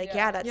listen and be like,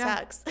 that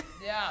sucks.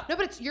 Yeah. No,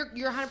 but you're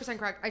 100%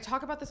 correct. I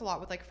talk about this a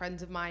lot with like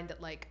friends of mine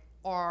that like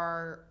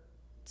are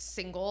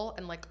single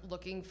and like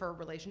looking for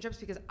relationships,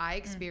 because I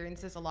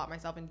experienced this a lot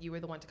myself, and you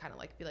were the one to kind of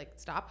like be like,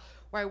 stop.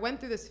 Where I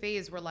went through this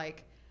phase where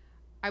like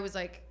I was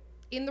like,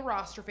 in the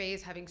roster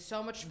phase, having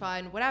so much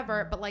fun,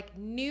 whatever, but like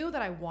knew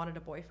that I wanted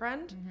a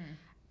boyfriend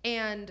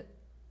and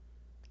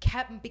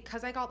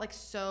because I got like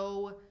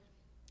so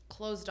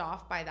closed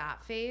off by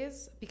that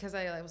phase, because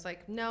I was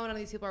like, no, none of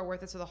these people are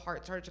worth it. So the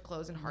heart started to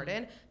close and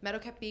harden. Meadow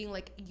kept being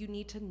like, you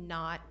need to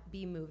not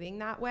be moving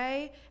that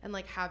way and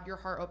like have your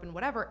heart open,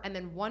 whatever. And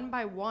then one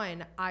by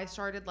one, I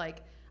started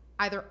like,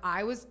 either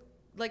I was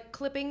like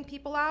clipping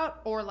people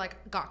out or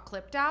like got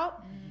clipped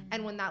out.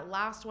 And when that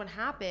last one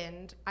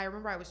happened, I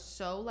remember I was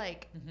so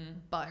like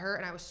butthurt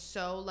and I was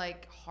so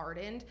like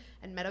hardened,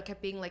 and Meadow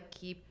kept being like,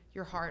 keep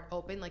your heart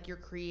open, like you're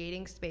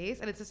creating space.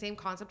 And it's the same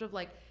concept of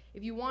like,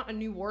 if you want a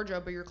new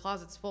wardrobe but your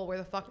closet's full, where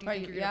the fuck do you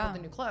think you're gonna put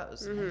the new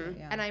clothes?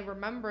 And I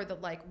remember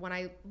that like when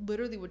I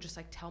literally would just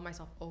like tell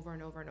myself over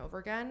and over and over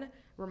again,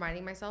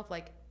 reminding myself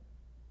like,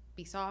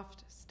 be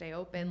soft, stay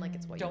open, like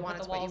it's what you want,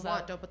 it's what you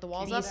want, don't put the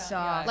walls up.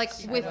 Soft. Like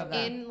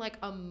within like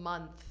a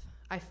month,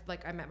 I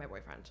met my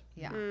boyfriend.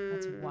 Yeah,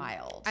 that's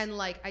wild. And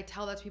like I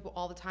tell that to people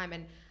all the time.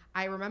 And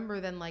I remember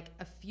then like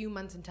a few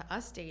months into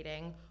us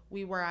dating,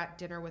 we were at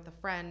dinner with a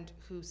friend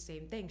who,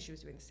 same thing, she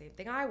was doing the same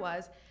thing I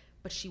was,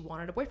 but she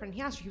wanted a boyfriend.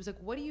 He asked her, he was like,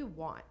 what do you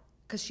want?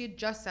 Because she had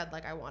just said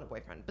like, I want a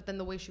boyfriend, but then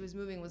the way she was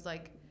moving was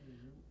like,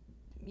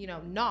 you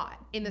know,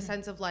 not in the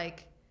sense of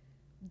like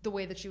the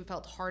way that she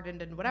felt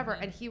hardened and whatever.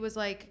 And he was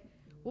like,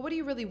 well, what do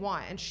you really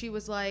want? And she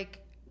was like,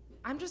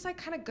 I'm just like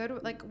kind of good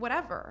with like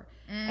whatever.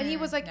 And he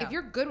was like, if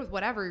you're good with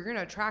whatever, you're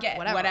gonna attract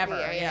whatever.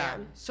 Yeah.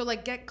 So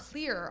like get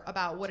clear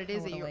about what it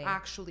is that you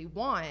actually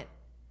want,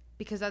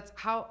 because that's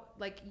how,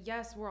 like,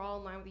 yes, we're all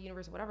in line with the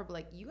universe or whatever, but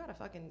like you gotta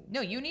fucking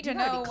you need to you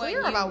gotta know be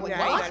clear what about what you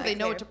Yeah, you want, gotta so be they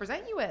know clear. what to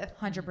present you with.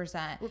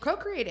 100%. We're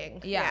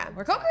co-creating. Yeah, Yeah.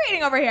 we're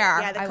co-creating over here.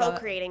 Yeah, the I love it.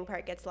 co-creating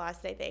part gets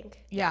lost, I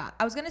think. Yeah,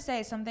 I was gonna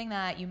say something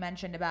that you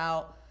mentioned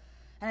about,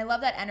 and I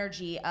love that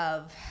energy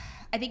of,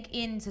 I think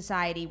in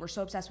society we're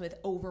so obsessed with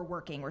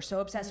overworking, we're so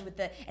obsessed with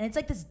and it's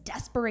like this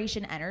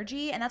desperation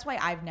energy, and that's why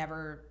I've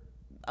never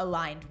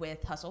aligned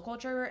with hustle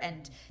culture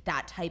and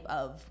that type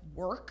of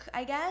work,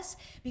 I guess,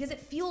 because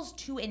it feels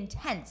too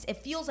intense. It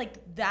feels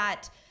like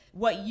that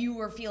what you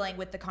were feeling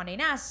with the Condé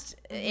Nast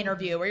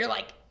interview, where you're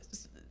like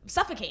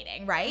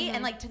suffocating, right?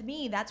 And like, to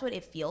me, that's what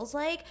it feels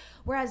like.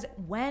 Whereas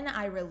when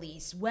I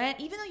release,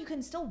 even though you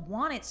can still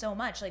want it so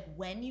much, like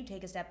when you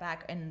take a step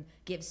back and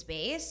give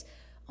space,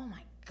 oh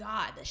my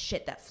God, the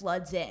shit that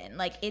floods in,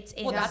 like it's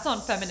Well, that's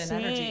on feminine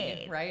insane.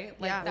 energy, right?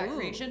 Like Yeah. that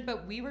creation.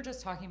 But we were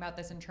just talking about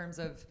this in terms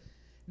of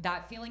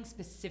that feeling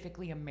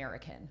specifically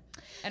American,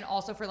 and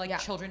also for like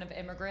children of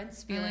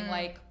immigrants feeling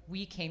like,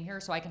 we came here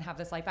so I can have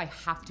this life, I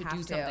have to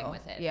do something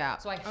with it. Yeah.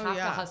 So I have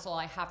to hustle,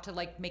 I have to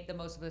like make the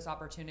most of this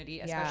opportunity,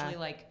 especially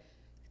like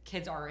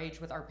kids our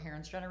age with our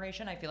parents'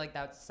 generation. I feel like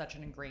that's such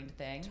an ingrained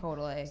thing.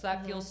 Totally. So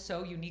that feels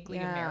so uniquely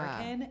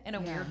American in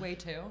a weird way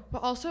too.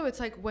 But also it's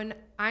like, when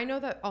I know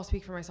that, I'll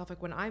speak for myself,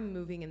 like when I'm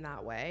moving in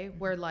that way,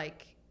 where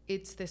like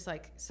it's this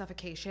like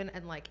suffocation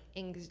and like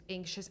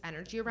anxious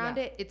energy around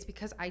it, it's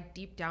because I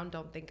deep down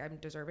don't think I'm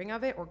deserving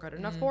of it or good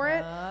enough for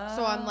it.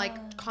 So I'm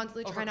like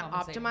constantly trying to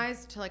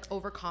optimize to like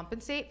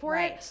overcompensate for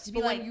it. To be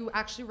but like, when you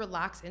actually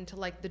relax into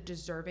like the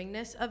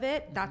deservingness of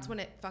it, that's when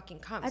it fucking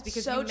comes. That's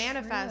because so you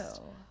manifest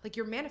true. like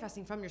you're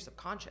manifesting from your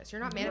subconscious.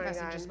 You're not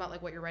manifesting just about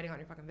like what you're writing on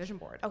your fucking vision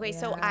board. Okay,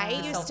 so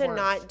I used to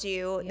not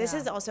do, this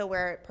is also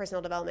where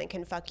personal development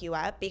can fuck you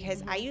up,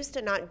 because I used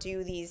to not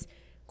do these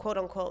quote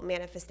unquote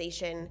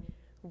manifestation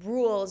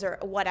rules or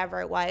whatever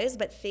it was,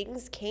 but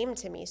things came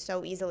to me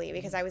so easily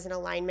because I was in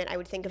alignment. I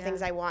would think of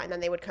things I want and then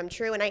they would come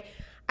true. And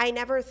I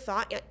never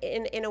thought,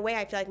 in a way,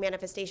 I feel like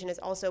manifestation has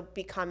also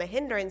become a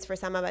hindrance for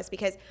some of us,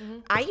 because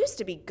I used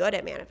to be good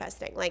at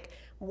manifesting. Like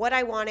what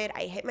I wanted,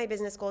 I hit my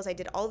business goals, I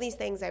did all these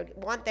things, I would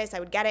want this, I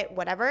would get it,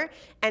 whatever.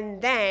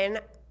 And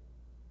then,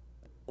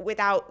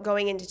 without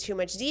going into too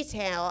much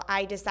detail,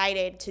 I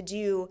decided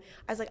I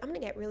was like, I'm going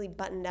to get really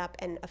buttoned up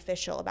and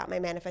official about my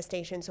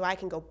manifestation so I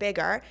can go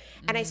bigger.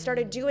 And I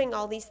started doing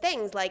all these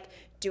things, like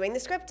doing the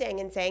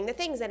scripting and saying the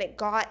things, and it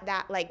got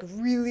that like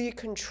really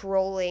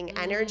controlling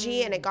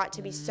energy, and it got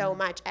to be so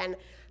much, and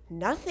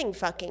nothing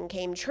fucking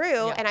came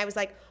true. And I was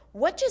like,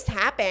 what just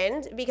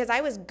happened? Because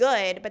I was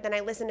good, but then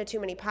I listened to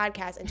too many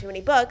podcasts and too many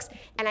books,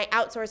 and I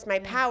outsourced my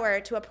power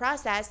to a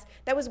process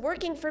that was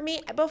working for me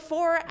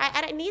before.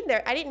 I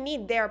didn't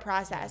need their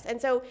process.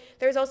 And so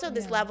there's also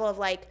this level of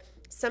like,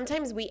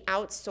 sometimes we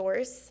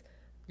outsource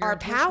our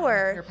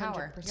power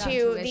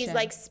to these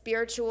like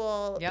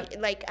spiritual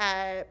like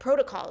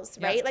protocols,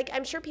 right? Like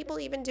I'm sure people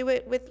even do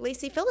it with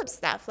Lacey Phillips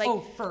stuff. Like,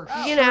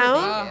 you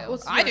know,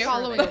 I do.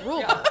 Following a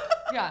rule book.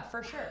 Yeah,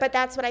 for sure. But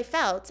that's what I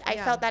felt. I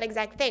felt that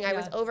exact thing. I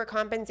was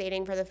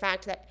overcompensating for the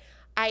fact that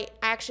I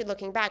actually,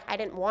 looking back, I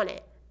didn't want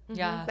it.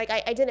 Yeah. Like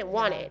I didn't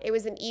want it. It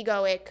was an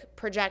egoic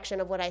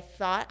projection of what I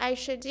thought I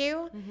should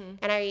do.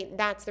 And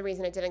that's the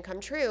reason it didn't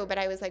come true. But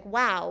I was like,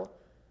 wow,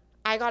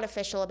 I got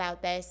official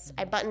about this.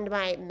 I buttoned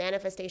my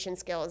manifestation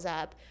skills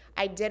up.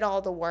 I did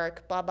all the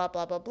work, blah, blah,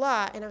 blah, blah,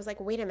 blah. And I was like,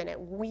 wait a minute,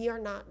 we are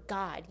not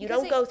God. You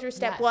don't go through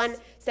step 1,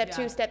 step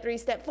 2, step 3,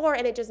 step 4,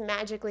 and it just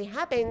magically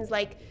happens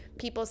like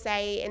people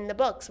say in the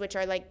books, which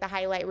are like the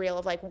highlight reel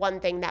of like one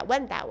thing that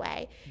went that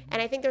way.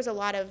 And I think there's a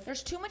lot of...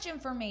 There's too much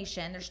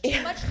information. There's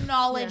too much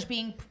knowledge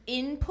being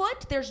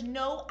input. There's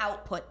no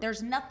output.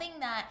 There's nothing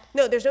that...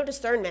 No, there's no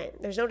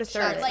discernment. There's no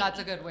discernment. Like, that's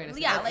a good way to say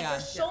it. Like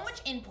there's so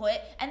much input,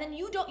 and then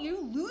you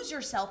lose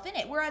yourself in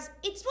it. Whereas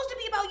it's supposed to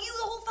be about you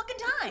the whole fucking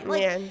time.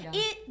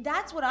 Like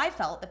that's what I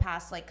felt the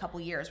past like couple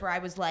years, where I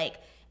was like,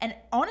 and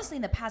honestly,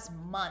 in the past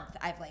month,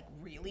 I've like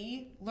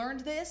really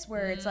learned this,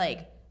 where it's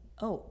like,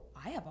 oh,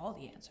 I have all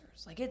the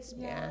answers. Like it's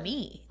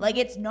me. Like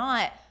it's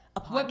not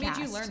a podcast. What made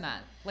you learn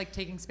that? Like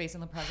taking space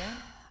in the present?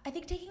 I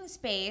think taking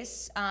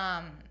space,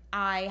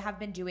 I have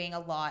been doing a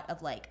lot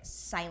of like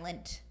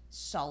silent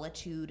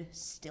solitude,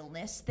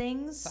 stillness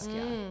things,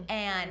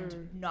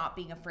 and not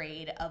being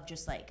afraid of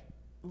just like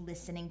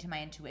listening to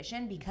my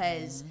intuition,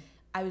 because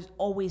I was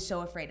always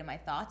so afraid of my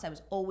thoughts. I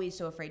was always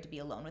so afraid to be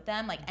alone with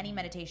them. Like any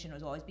meditation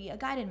would always be a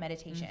guided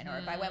meditation, or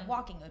if I went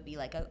walking, it would be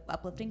like a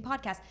uplifting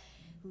podcast.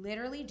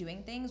 Literally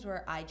doing things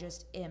where I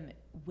just am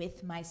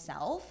with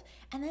myself,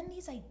 and then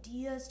these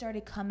ideas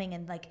started coming,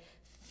 and like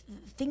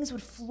things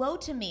would flow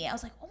to me. I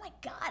was like, oh my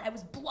God, I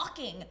was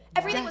blocking.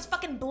 Everything was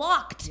fucking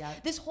blocked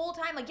this whole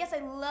time. Like, yes, I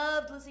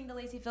loved listening to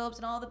Lacey Phillips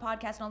and all the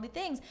podcasts and all the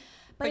things,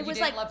 but it was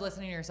you didn't love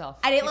listening to yourself.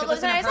 I didn't love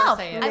listening to myself.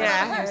 And then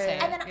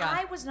Yeah.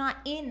 I was not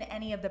in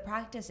any of the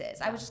practices.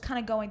 I was just kind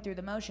of going through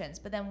the motions.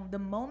 But then the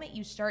moment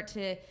you start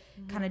to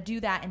kind of do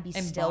that and be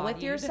still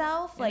with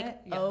yourself, like,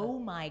 oh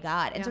my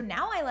God. And so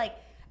now I like...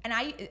 And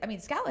I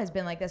mean, Scout has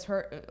been like this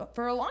for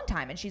a long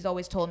time, and she's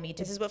always told me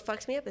to. This is what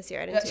fucks me up this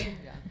year. I didn't do.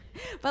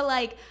 But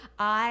like,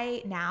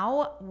 I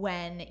now,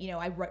 when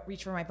I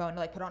reach for my phone to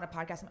like put on a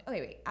podcast, I'm like,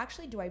 okay, wait,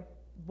 actually, do I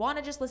want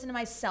to just listen to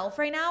myself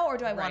right now, or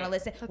do I want to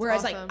listen? That's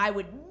Whereas awesome. like, I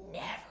would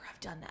never have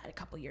done that a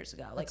couple years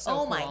ago. Like, so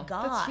oh my cool.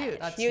 God,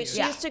 That's huge.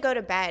 She used to go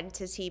to bed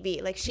to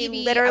TV. Like she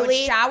TV,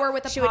 literally I would shower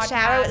with the she would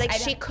shower. podcast. Like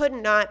she could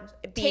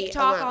not be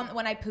TikTok alone. on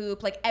when I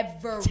poop, like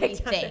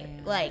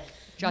everything, like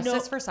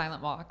Justice for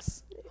silent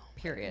walks.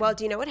 Period. Well,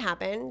 do you know what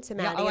happened to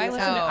Maddie?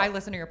 I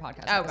listen to your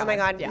podcast. Oh my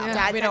God! Yeah.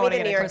 Dad We sent don't me wanna the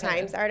get New into York it.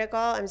 Times article.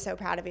 I'm so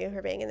proud of you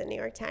for being in the New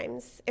York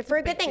Times. If for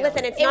a good thing,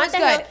 listen, it's It not was the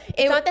good. hill.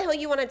 It's not the hill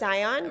you want to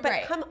die on, but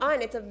Right. come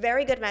on, it's a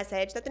very good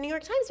message that the New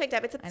York Times picked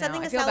up. It's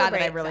something I to feel celebrate.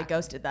 bad that I really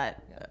ghosted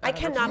that. I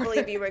cannot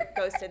believe you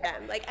ghosted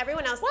them. Like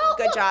everyone else, Well,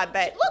 good job,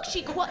 but look,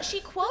 she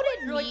quoted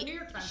You're me. like, New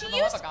York Times, she for the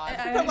love used of God.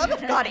 for the love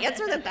of God,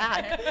 answer them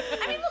back.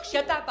 I mean, look,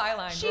 Get that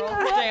byline. she girl.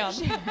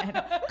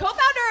 co-founder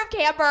Co-founder of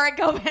Camper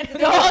and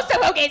the host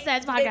of OK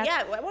Says podcast.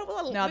 Yeah, we No,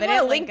 want they to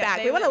didn't link back.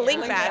 They We want to didn't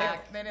link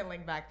back. They didn't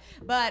link back.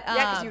 But Yeah,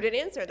 because you didn't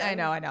answer them. I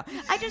know.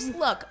 I just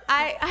look.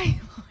 I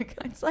look.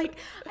 It's like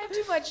I have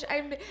too much.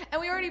 And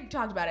we already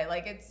talked about it.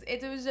 Like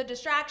it was a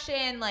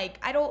distraction. Like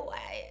I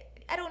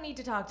don't need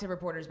to talk to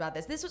reporters about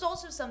this. This was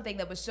also something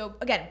that was so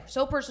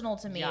personal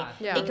to me.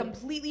 Yeah. It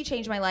completely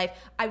changed my life.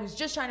 I was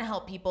just trying to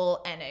help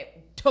people, and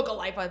it took a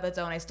life of its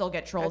own. I still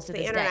get trolls That's to the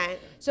this internet. day.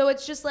 So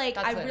it's just like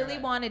That's I the really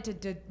internet.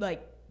 wanted to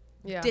like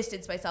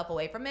distance myself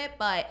away from it,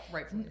 but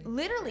Rightfully.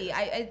 literally,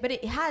 but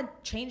it had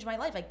changed my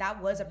life. Like that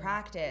was a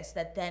practice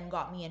that then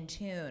got me in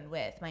tune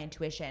with my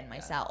intuition,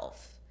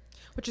 myself.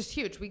 Which is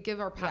huge. We give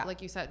our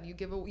like you said, you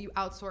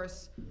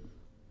outsource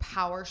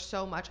power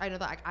so much. I know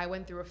that like, I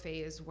went through a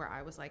phase where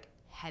I was like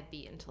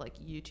heavy into like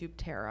YouTube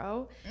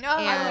tarot.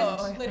 I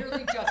was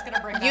literally just gonna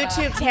bring that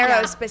YouTube up.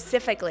 tarot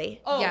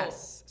specifically. Oh.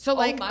 Yes. So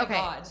like, oh my okay.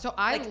 God. So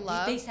I like,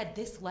 love. They said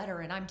this letter,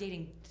 and I'm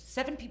dating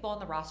 7 people on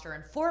the roster,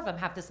 and 4 of them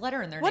have this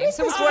letter in their What name. is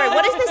this word?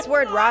 What is this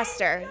word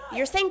roster?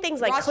 You're saying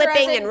things like Roster as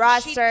clipping in and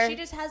roster. She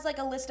just has like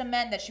a list of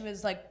men that she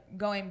was like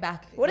going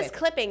back. What does with.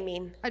 clipping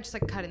mean? I just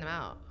like cutting them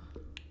out.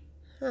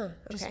 Huh,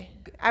 okay.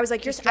 I was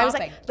like, just I was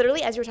like, dropping.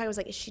 literally as you were talking, I was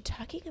like, is she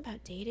talking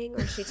about dating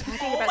or is she talking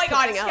Oh about my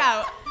God, something else?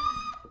 Scout.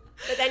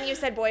 But then you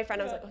said boyfriend.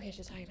 I was like, okay,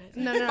 she's talking about.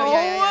 No.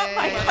 Oh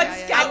my God,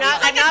 Scout. I'm not.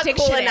 It's like I'm not a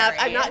cool enough. dictionary.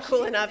 I'm not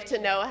cool enough to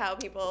know how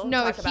people.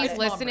 No, talk if about he's it.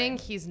 listening,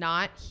 he's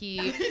not.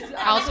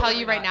 I'll tell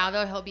you right now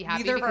though, he'll be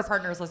happy Neither of our because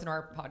partners listen to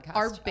our podcast.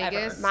 our ever.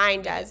 biggest-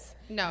 Mine does.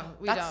 no,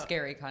 we That's don't.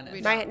 scary, kind of.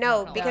 We My don't.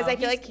 no, No. because I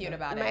feel He's like cute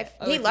about my, it.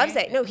 he is loves he?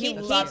 it. No, He he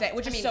loves it,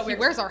 which is so He weird.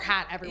 wears our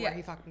hat everywhere Yeah.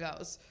 he fucking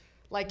goes.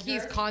 Like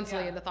he's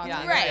constantly in the thoughts.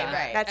 Yeah. of Right, yeah.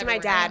 right. That's my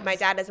Everywhere. dad. My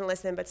dad doesn't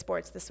listen but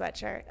sports the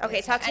sweatshirt. Okay,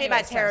 talk to me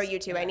about Anyways, tarot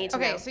yes. YouTube. I need to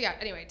know. Okay, so yeah.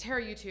 Anyway,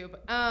 tarot YouTube.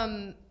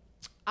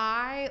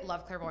 I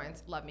love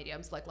clairvoyance, love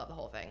mediums, like love the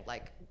whole thing.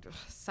 Like,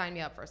 sign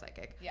me up for a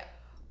psychic. Yeah.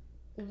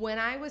 When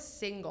I was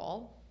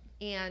single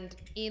and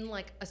in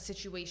like a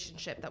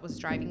situationship that was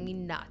driving me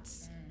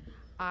nuts,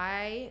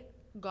 I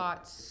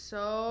got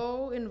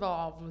so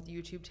involved with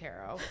YouTube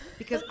tarot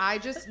because I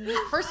just knew,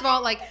 first of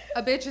all, like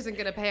a bitch isn't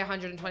gonna pay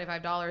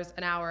 $125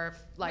 an hour,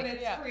 like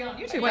free on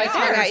YouTube. when it's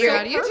Yeah, free you're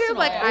on YouTube.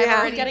 Like Yeah. I've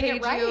already Getting paid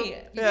it right. you.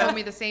 You told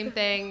me the same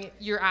thing.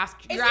 You're this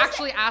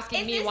actually the- asking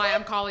is me this why like-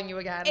 I'm calling you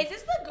again. Is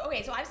this the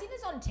okay? So I've seen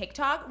this on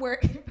TikTok where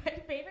my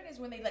favorite is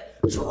when they like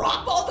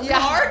drop all the Yeah.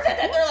 cards and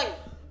then they're like,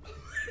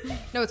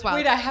 No, it's wild.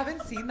 Wait, I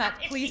haven't seen that.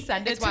 Please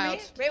send it It's to wild.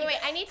 me. Wait.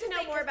 I need to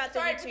know more about the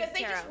YouTube because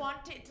they tarot. just want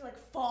it to like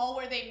fall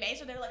where they may,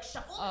 so they're like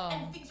shuffle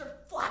and things are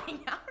flying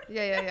out.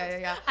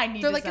 Yeah. I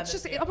need They're to like, send it's it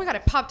just, to you. oh my God,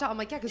 it popped out. I'm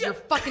like, yeah, because you're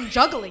fucking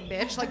juggling,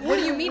 bitch. Like, what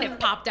do you mean it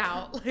popped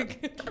out?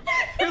 Like,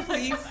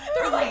 Please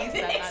like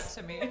send that this.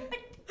 to me.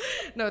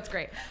 no, it's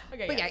great.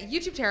 Okay, But yeah. yeah,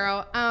 YouTube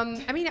tarot. I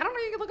mean, I don't know.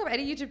 You can look up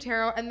any YouTube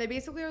tarot, and they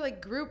basically are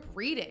like group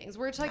readings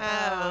where it's like,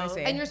 I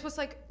see. and you're supposed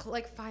to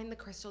like find the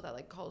crystal that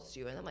like calls to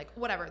you, and then like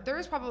whatever. There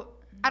is probably,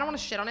 I don't want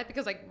to shit on it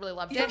because I really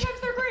loved it.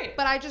 Sometimes they're great.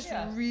 But I just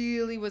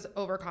really was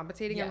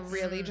overcompensating and Yes.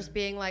 really just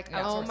being like,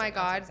 Yeah, oh outsourcing, my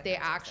God, outsourcing, they outsourcing.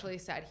 actually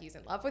said he's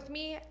in love with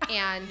me,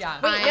 and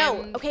Yeah. Wait,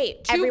 no, I'm okay,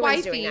 too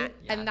everyone's wifey, doing that.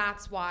 and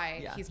that's why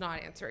Yeah. he's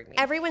not answering me.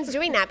 Everyone's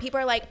doing that. People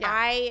are like, Yeah.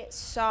 I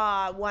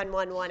saw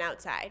 111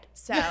 outside.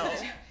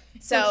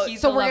 So he's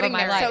so the we're love of getting my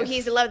there. life. so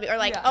he's in love with me. Or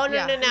like, Yeah. oh, no,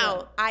 Yeah.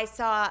 no. I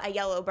saw a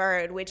yellow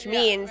bird, which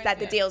means that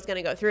the deal's going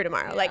to go through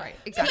tomorrow. Like, right.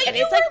 Exactly. And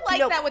you it's were like, like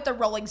no, that with the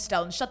Rolling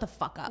Stones. Shut the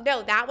fuck up.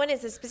 no, that one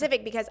is a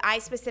specific because I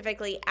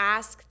specifically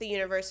ask the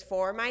universe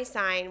for my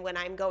sign when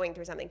I'm going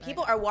through something.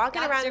 People are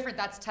walking That's around. different.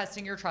 That's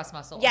testing your trust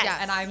muscle. Yes,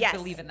 And I yes,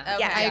 believe in that.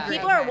 Yes. I agree.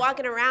 People are Okay.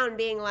 walking around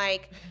being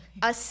like,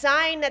 a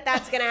sign that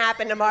that's going to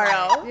happen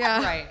tomorrow.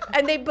 Yeah. Right.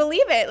 And they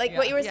believe it, like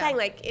what Yeah. you were Yeah. saying.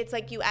 Like it's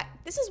like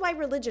this is why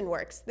religion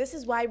works. This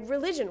is why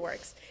religion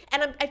works.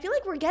 And I feel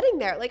like we're getting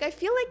there. Like I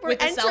feel like we're With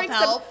the entering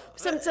self-help.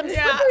 some Yeah.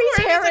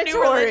 slippery We're in a new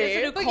territory. religion, it's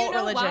a new But cult you know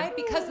religion. why?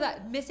 Because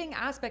that missing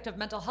aspect of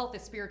mental health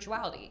is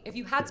spirituality. If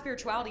you had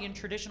spirituality in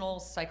traditional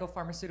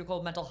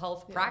psychopharmaceutical mental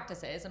health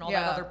practices and all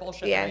that Yeah. other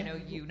bullshit Yeah. that I know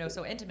you know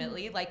so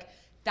intimately, like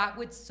that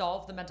would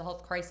solve the mental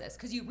health crisis.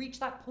 Because you reach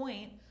that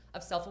point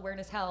of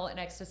self-awareness hell and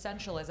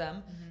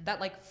existentialism that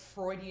like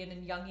Freudian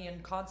and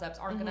Jungian concepts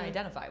aren't going to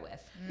identify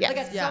with. Yes. Like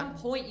at Yeah. some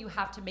point you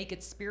have to make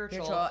it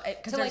spiritual.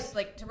 Because to there's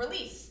like to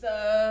release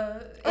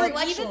the or even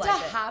intellectualize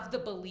to it. have the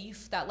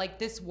belief that like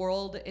this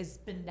world is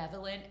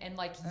benevolent and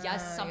like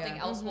yes something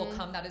yeah. else will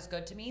come that is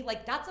good to me,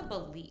 like that's a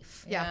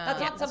belief. Yeah. That's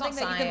not That's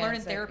something not that you can learn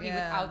in science, therapy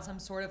yeah. without some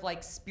sort of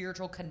like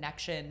spiritual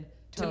connection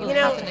to Totally. belief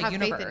You know, in the have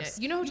universe. faith in it.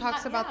 You know who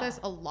talks about yeah. this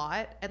a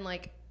lot, and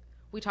like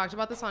we talked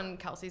about this on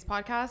Kelsey's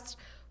podcast,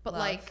 but Love.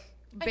 like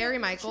Barry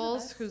know, she's the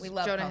Michaels, best. who's We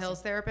love Jonah Kelsey.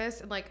 Hill's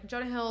therapist, and like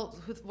Jonah Hill,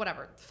 who's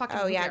whatever, fucking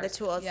Oh who yeah, cares? the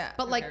tools. Yeah.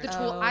 But like the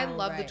tool, I Oh,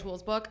 love right. the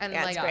tools book, and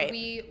Yeah, it's like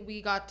great.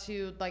 we got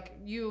to like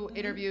you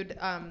interviewed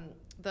I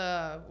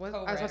was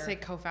about to say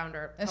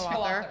co-founder,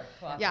 co-author.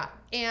 Co-author. Yeah,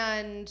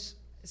 and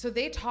so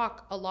they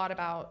talk a lot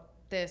about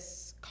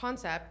this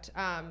concept.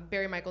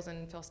 Barry Michaels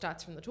and Phil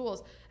Stutz from the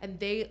Tools, and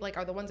they like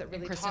are the ones that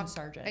really Kristen talk.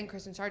 Sargent. And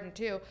Kristen Sargent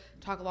too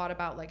talk a lot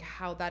about like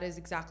how that is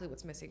exactly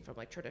what's missing from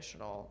like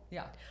traditional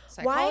Yeah.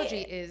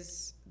 psychology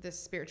is this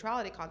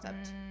spirituality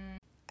concept.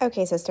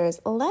 Okay, sisters,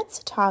 let's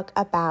talk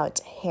about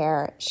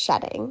hair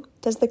shedding.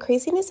 Does the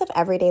craziness of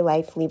everyday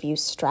life leave you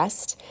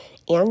stressed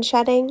and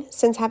shedding?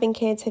 Since having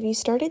kids, have you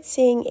started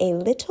seeing a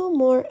little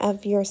more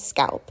of your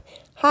scalp?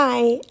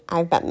 Hi,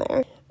 I've been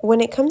there. When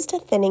it comes to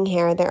thinning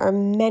hair, there are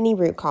many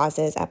root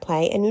causes at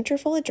play, and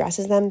Nutrafol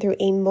addresses them through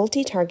a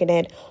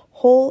multi-targeted,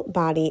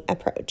 whole-body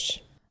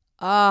approach.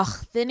 Ugh,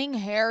 thinning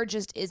hair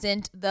just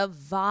isn't the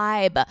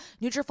vibe.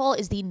 Nutrafol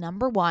is the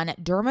 #1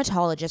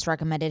 dermatologist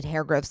recommended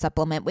hair growth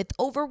supplement with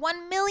over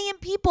 1 million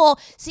people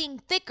seeing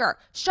thicker,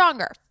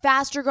 stronger,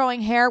 faster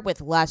growing hair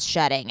with less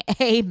shedding.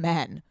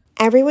 Amen.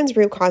 Everyone's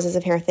root causes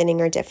of hair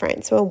thinning are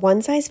different, so a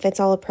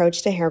one-size-fits-all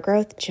approach to hair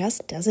growth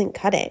just doesn't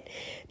cut it.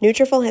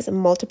 Nutrafol has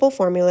multiple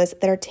formulas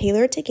that are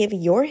tailored to give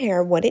your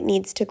hair what it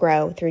needs to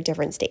grow through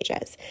different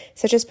stages,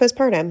 such as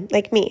postpartum,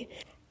 like me.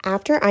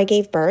 After I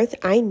gave birth,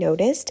 I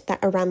noticed that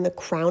around the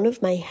crown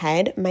of my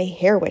head, my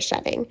hair was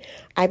shedding.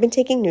 I've been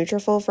taking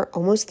Nutrafol for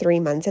almost 3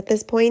 months at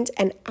this point,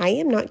 and I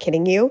am not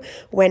kidding you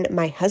when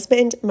my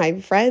husband, my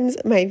friends,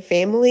 my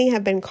family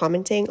have been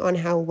commenting on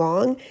how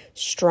long,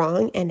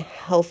 strong, and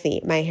healthy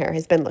my hair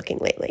has been looking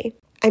lately.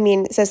 I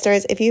mean,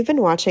 sisters, if you've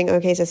been watching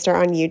OK Sister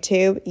on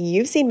YouTube,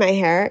 you've seen my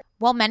hair.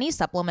 While many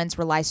supplements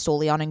rely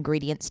solely on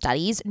ingredient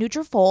studies,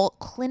 Nutrafol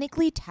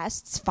clinically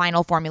tests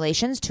final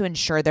formulations to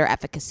ensure their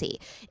efficacy.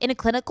 In a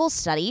clinical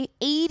study,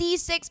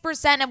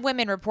 86% of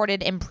women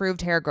reported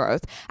improved hair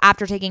growth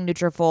after taking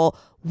Nutrafol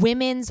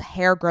women's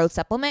hair growth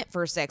supplement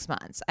for 6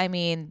 months. I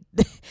mean,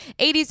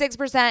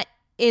 86%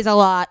 is a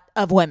lot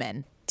of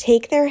women.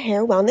 Take their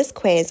hair wellness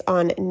quiz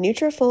on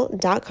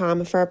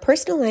Nutrafol.com for a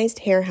personalized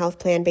hair health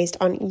plan based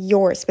on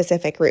your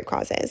specific root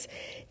causes.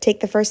 Take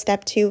the first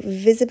step to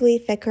visibly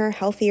thicker,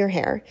 healthier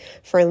hair.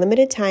 For a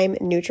limited time,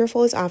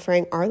 Nutrafol is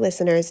offering our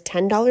listeners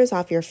 $10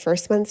 off your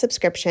first month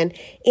subscription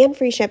and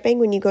free shipping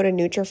when you go to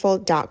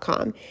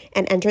Nutrafol.com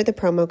and enter the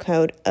promo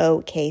code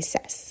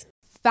OKSIS.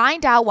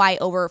 Find out why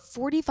over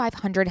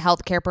 4,500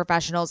 healthcare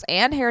professionals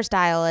and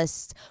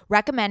hairstylists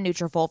recommend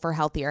Nutrafol for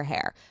healthier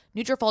hair.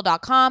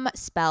 Nutrafol.com,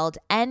 spelled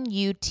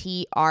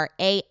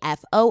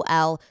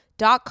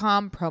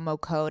Nutrafol.com,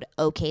 promo code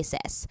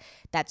OKSIS.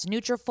 That's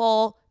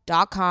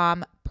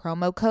Nutrafol.com,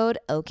 promo code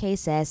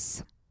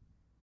OKSIS.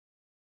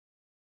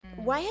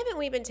 Why haven't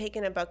we been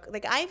taking a book?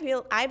 Like, I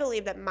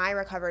believe that my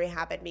recovery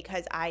happened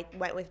because I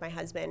went with my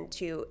husband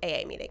to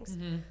AA meetings.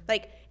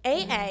 Like,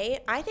 AA,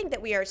 I think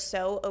that we are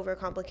so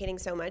overcomplicating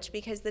so much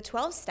because the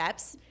 12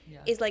 steps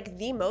is like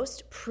the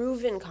most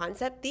proven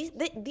concept.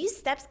 These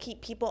steps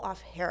keep people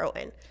off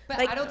heroin. But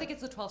like, I don't think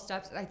it's the 12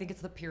 steps. I think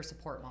it's the peer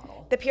support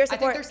model. The peer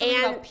support, I think there's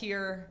something and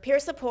about peer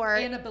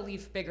support and a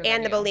belief bigger and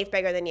than the you. belief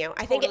bigger than you.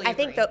 I Totally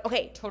think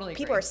agree. Totally agree.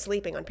 people are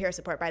sleeping on peer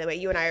support, by the way.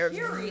 You and I are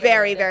Period.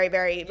 very, very,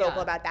 very vocal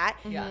Yeah. about that.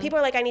 Yeah. People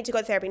are like, I need to go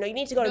to therapy. No, you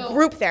need to go to No,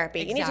 group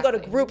therapy. You need to go to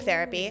exactly. group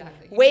therapy.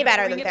 Exactly. You Way need to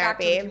better bring than it back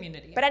to therapy. the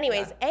community. But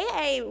anyways,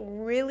 AA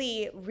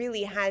really,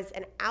 really has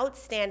an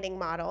outstanding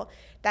model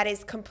that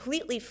is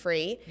completely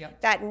free,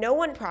 that no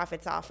one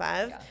profits off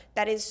of,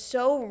 that is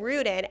so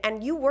rooted,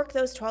 and you work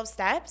those 12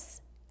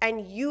 steps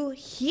and you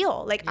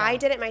heal. Like, I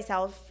did it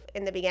myself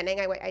in the beginning.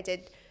 I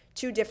did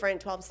 2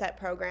 different 12-step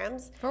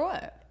programs. For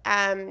what?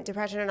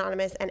 Depression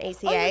Anonymous and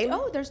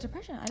ACA. There's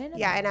depression. I didn't know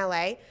Yeah, that. in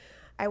LA.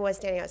 I was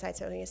standing outside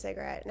smoking a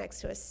cigarette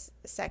next to a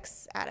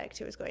sex addict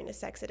who was going to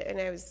sex it, and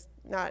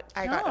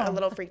I got a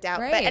little freaked out.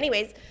 Great. But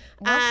anyways,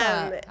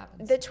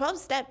 Happens. the 12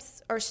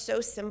 steps are so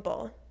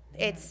simple.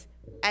 It's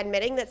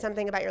admitting that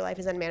something about your life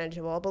is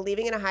unmanageable,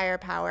 believing in a higher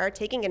power,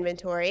 taking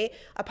inventory,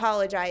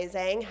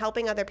 apologizing,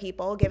 helping other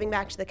people, giving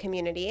back to the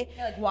community.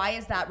 Yeah, like, why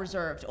is that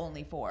reserved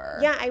only for?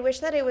 Yeah, I wish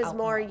that it was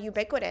more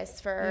ubiquitous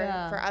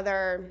for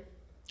other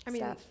I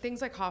mean, stuff.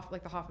 things like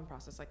the Hoffman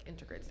process like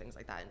integrates things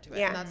like that into it.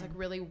 Yeah. And that's like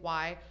really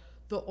why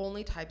the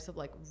only types of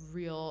like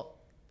real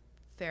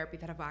therapy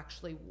that have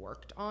actually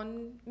worked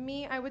on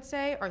me, I would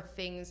say, are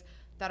things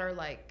that are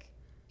like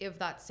of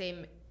that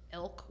same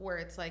ilk, where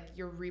it's like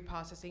you're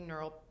reprocessing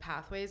neural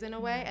pathways in a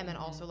way, and then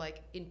also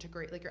like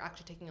integrate, like you're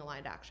actually taking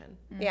aligned action.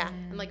 Yeah.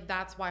 And like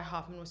that's why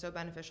Hoffman was so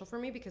beneficial for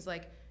me, because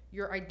like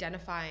you're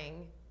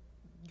identifying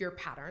your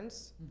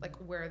patterns, like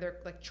where they're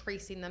like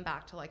tracing them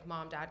back to like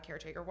mom, dad,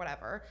 caretaker,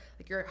 whatever.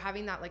 Like you're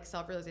having that like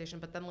self-realization,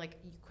 but then like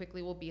you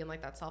quickly will be in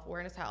like that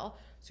self-awareness hell.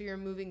 So you're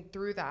moving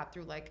through that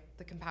through like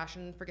the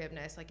compassion and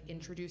forgiveness, like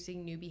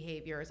introducing new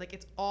behaviors. Like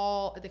it's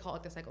all, they call it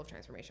like the cycle of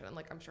transformation. And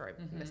like, I'm sure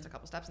I missed a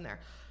couple steps in there,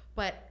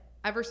 but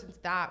ever since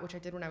that, which I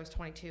did when I was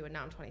 22 and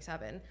now I'm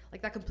 27,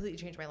 like that completely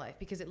changed my life,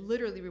 because it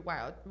literally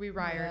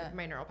rewired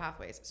my neural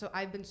pathways. So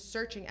I've been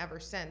searching ever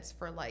since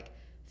for like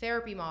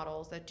therapy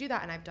models that do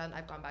that, and I've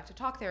gone back to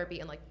talk therapy,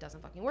 and like it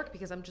doesn't fucking work,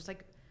 because I'm just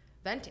like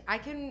venting. I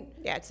can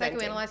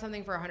psychoanalyze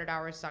something for 100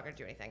 hours, it's not going to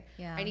do anything.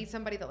 Yeah. I need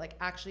somebody that like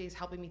actually is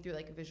helping me through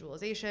like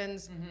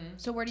visualizations.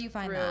 So where do you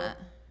find that?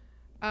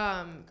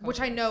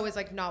 Which I know is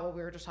like not what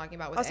we were just talking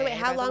about with Also, AA, wait,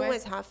 how by the long way.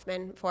 was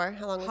Hoffman for?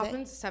 How long was it?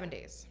 Hoffman's 7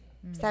 days.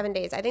 7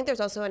 days. I think there's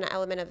also an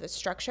element of the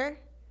structure,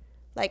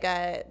 like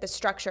the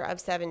structure of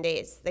 7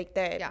 days, like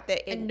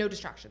and no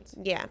distractions.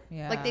 Yeah.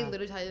 Like they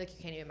literally tell you like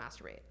you can't even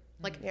masturbate.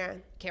 Like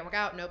can't work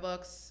out, no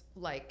books,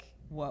 like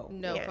no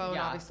phone,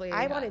 obviously.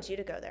 I wanted you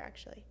to go there,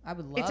 actually. I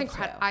would love It's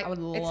incredible. I would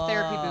love. It's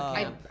therapy boot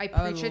camp. I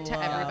preach it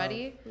to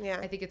everybody. Yeah.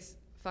 I think it's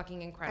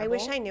fucking incredible. I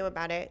wish I knew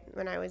about it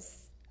when I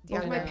was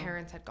Both younger. my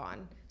parents had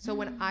gone. So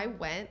when I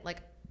went, like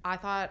I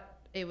thought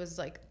it was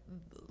like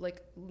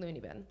loony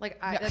bin. Like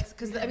that's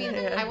because I mean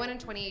I went in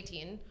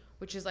 2018,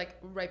 which is like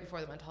right before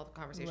the mental health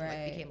conversation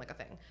like became like a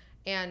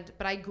thing.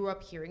 But I grew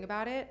up hearing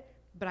about it,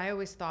 but I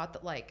always thought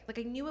that like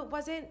I knew it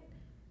wasn't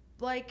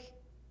like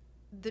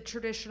the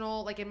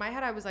traditional, like in my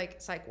head I was like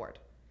psych ward.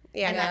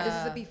 Yeah. And that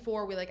this is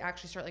before we like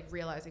actually start like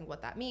realizing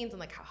what that means and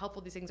like how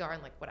helpful these things are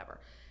and like whatever.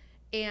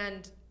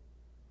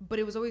 But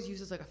it was always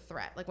used as like a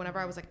threat. Like whenever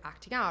I was like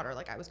acting out or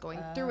like I was going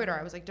through it or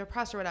I was like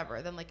depressed or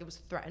whatever, then like it was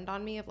threatened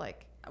on me of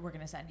like, we're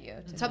gonna send you.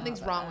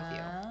 Something's wrong with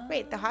you.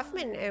 Wait, the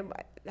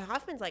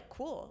Hoffman's like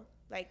cool.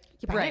 Like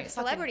Right.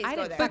 celebrities I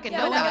go didn't there. fucking Yeah,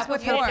 know but that that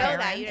was You didn't before. know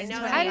that. You didn't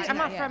know that. I'm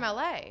not Yeah. from LA.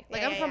 Like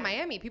Yeah, I'm from yeah.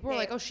 Miami. People were Yeah.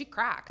 like, "Oh, she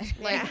cracked."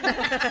 Like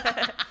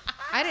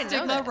I didn't know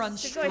Stigma this.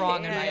 runs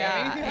strong in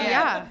Miami.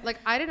 Yeah. Like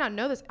I did not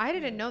know this. I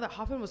didn't know that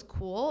Hoffman was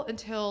cool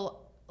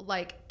until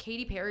like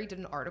Katy Perry did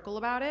an article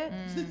about it.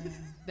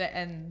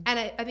 And And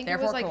I think it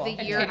was Therefore like cool. the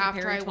And year Katy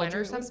after Perry I told went you or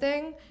it was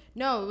something.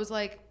 No, it was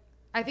like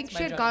I think It's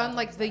she my had judgment gone on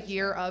like the that.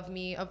 year of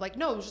me of like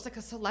no, it was just like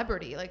a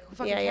celebrity. Like who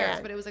fucking Yeah, cares?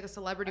 yeah. But it was like a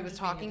celebrity was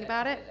just being talking a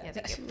about it. dick.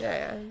 Yeah, thank you.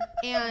 Yeah.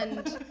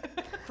 And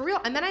for real.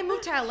 And then I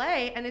moved to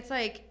LA and it's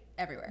like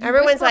everywhere.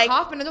 Everyone's whisper like,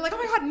 Hoffman and they're like, "Oh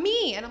my god,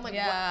 me!" And I'm like,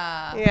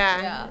 Yeah.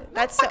 yeah.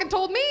 That's so, fucking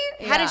told me.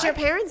 how did your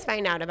parents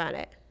find out about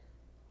it?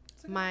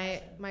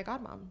 My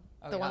godmom,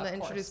 the yeah, one that of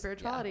introduced course.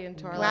 spirituality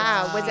into our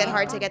Wow. lives. Was it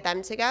hard to get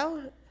them to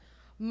go?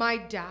 My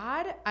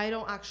dad, I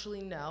don't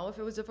actually know if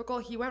it was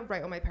difficult. He went right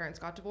when my parents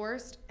got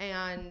divorced,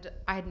 and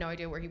I had no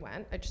idea where he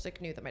went. I just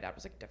like knew that my dad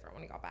was like different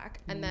when he got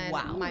back. And then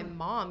my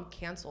mom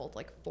canceled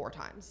like 4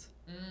 times.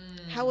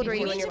 How old were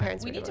you when your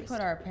parents We were need to divorced?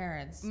 put our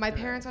parents. My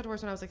through. parents got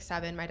divorced when I was like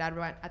 7. My dad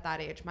went at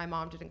that age. My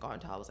mom didn't go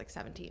until I was like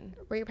 17.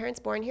 Were your parents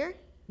born here?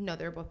 No,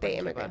 they were both They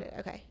born in Cuba. immigrated.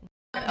 Okay.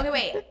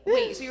 Okay,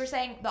 wait. So you were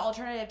saying the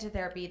alternative to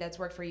therapy that's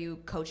worked for you,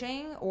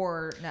 coaching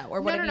or no? Or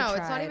what? No, have you it's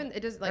not tried? even.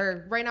 It is like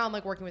Or- right now I'm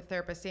like working with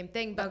therapists, same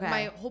thing. But Okay.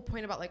 my whole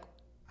point about like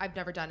I've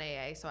never done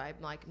AA, so I'm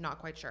like not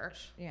quite sure.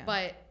 Yeah.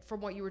 But from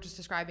what you were just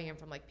describing and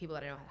from like people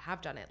that I know have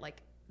done it,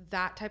 like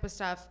that type of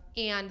stuff.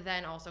 And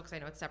then also, because I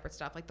know it's separate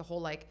stuff, like the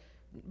whole like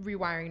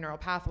rewiring neural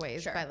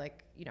pathways by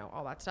like, you know,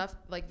 all that stuff,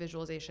 like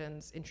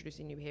visualizations,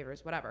 introducing new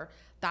behaviors, whatever.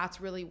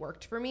 That's really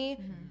worked for me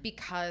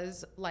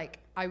because like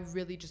I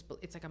really just,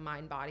 it's like a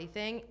mind body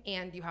thing,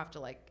 and you have to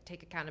like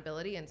take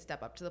accountability and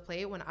step up to the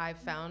plate. When I've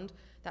found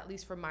that, at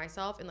least for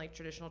myself in like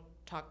traditional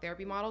talk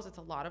therapy models, it's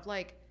a lot of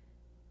like,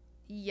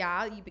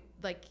 yeah, you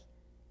like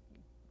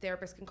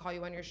therapists can call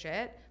you on your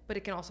shit, but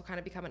it can also kind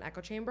of become an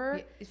echo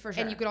chamber. Yeah, for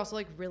sure. And you could also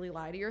like really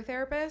lie to your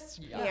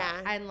therapist.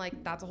 Yeah. And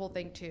like that's a whole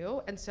thing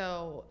too. And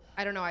so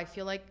I don't know, I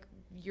feel like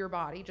your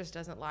body just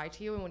doesn't lie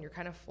to you, and when you're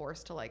kind of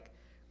forced to like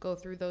go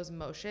through those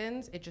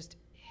motions, it just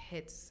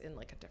hits in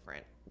like a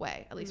different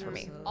way, at least for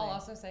me. I'll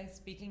also say,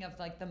 speaking of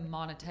like the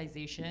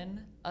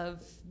monetization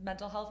of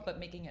mental health, but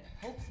making it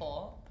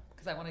hopeful,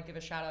 because I want to give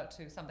a shout out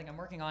to something I'm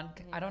working on.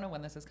 I don't know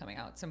when this is coming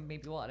out, so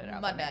maybe we'll edit it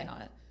out. Monday. Maybe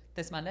not.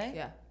 This Monday?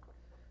 Yeah.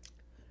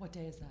 What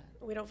day is that?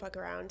 We don't fuck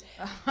around.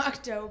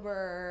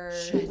 October.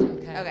 Shit.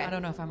 Okay. Okay. I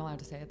don't know if I'm allowed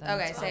to say it then.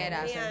 Okay, say it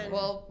after. man.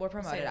 We'll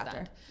promote it after.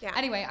 Then. Yeah.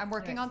 Anyway, I'm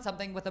working on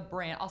something with a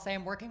brand. I'll say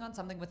I'm working on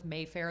something with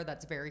Mayfair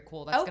that's very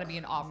cool. That's going to be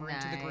an offering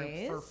to the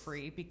group for nice.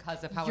 free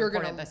because of how You're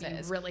important gonna this be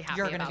is. really happy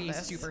You're gonna about be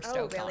this. super Oh,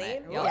 stoked really? on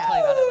it. Yeah, Yes. I'll tell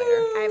you about it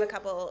later. I have a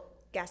couple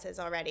guesses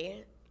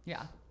already.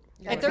 Yeah.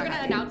 Yeah, They're we're going to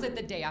happy. announce it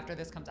the day after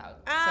this comes out.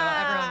 So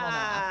everyone will know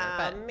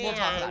after. But we'll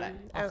talk about it.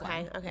 Okay,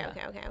 offline. okay,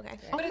 Yeah. okay.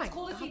 But Oh my it's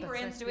cool to see God,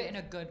 brands that's do it in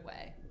a good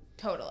way.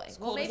 Totally.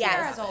 cool Well, to Mayfair see.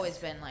 has Yes. always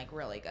been like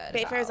really good.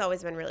 Mayfair's about-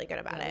 always been really good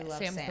about Yeah, it. we love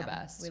Sam's the Sam.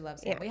 best. We love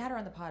Sam. Yeah. We had her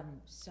on the pod.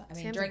 So, I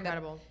mean, Sam's during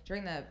incredible.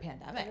 during the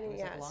pandemic, it was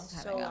like a long time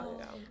so ago.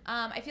 long ago.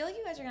 I feel like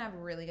you guys are gonna have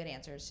really good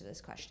answers to this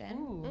question,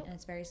 Ooh. and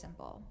it's very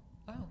simple.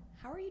 Oh,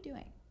 How are you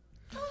doing?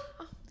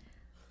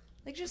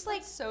 Like just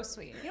like so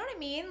sweet. you know what I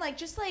mean? Like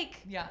just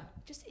Yeah.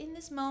 just in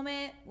this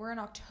moment, we're in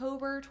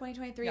October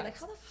 2023. Yeah, Like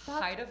it's how the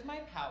fuck? height of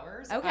my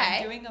powers. Okay.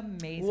 I'm doing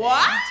amazing.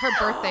 What? It's her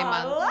birthday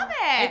month. I love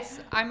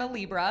it. I'm a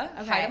Libra.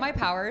 Okay. Height of my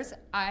powers.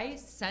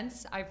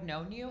 Since I've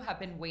known you, have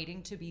been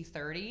waiting to be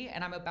 30,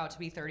 and I'm about to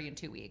be 30 in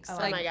 2 weeks. Oh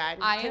my God.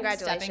 I am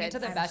Congratulations. stepping into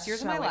the I'm best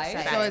years of my so life.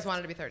 excited. I've always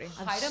wanted to be 30.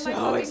 Height of so my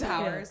fucking excited.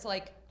 powers,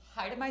 like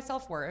height of my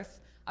self-worth.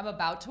 I'm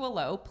about to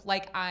elope.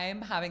 Like I'm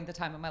having the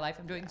time of my life.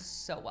 I'm doing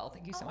so well.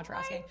 Thank you so much for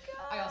asking.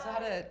 I also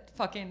had a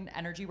fucking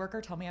energy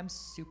worker tell me I'm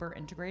super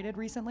integrated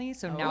recently.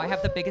 So now I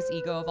have the biggest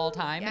ego of all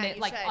time. and Yeah, it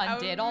you like should.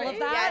 undid all of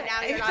that. Yeah,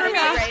 now you're For not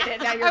me.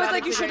 integrated. Now you're I was not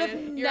like, you should have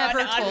integrated. never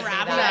told me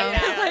unraveling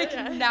that.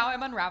 now. Like now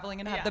I'm unraveling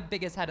and have Yeah. the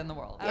biggest head in the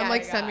world. Yeah, I'm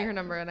like, I send got me it. her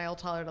number and I'll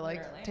tell her to like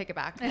Literally. take it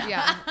back.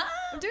 Yeah.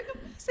 I'm doing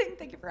amazing.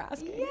 Thank you for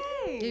asking.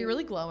 Yeah, you're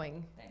really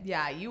glowing.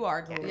 Yeah, you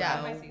are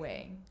Yeah.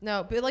 glowing.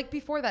 No, but like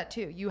before that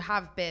too, you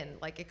have been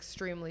like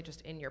extremely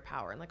just in your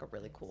power in like a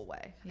really cool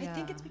way. I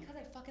think it's because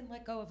I fucking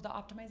let go of the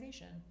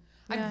optimization.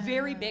 I'm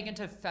very big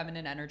into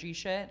feminine energy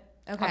shit.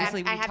 Okay.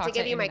 Obviously, I we have to talked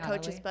give you my Amy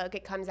coach's Natalie. book.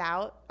 It comes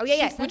out. Oh yeah,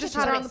 yeah. We just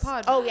had her on the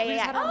pod. Oh yeah, We yeah, just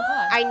yeah. had her on the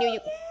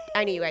pod.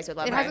 I knew you guys would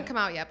love It her. hasn't come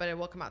out yet, but it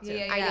will come out soon.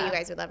 Yeah, I knew you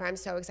guys would love her. I'm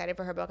so excited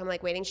for her book. I'm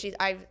like waiting.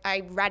 I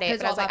read it,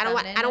 It's but I was all like, about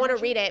I feminine don't want to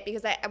energy? read it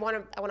because I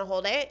want to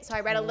hold it. So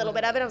I read a little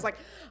bit of it. I was like,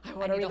 I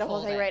want to need read to the whole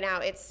hold thing it. right now.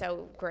 It's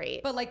so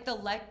great. But like the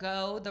let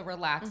go, the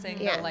relaxing,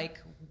 Yeah. the like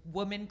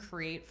woman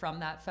create from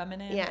that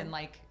feminine Yeah. and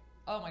like,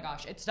 oh my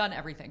gosh, it's done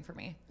everything for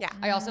me. Yeah.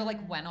 I also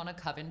like went on a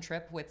coven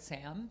trip with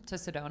Sam to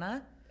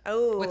Sedona.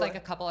 Oh, With like a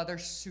couple other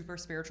super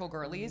spiritual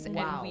girlies,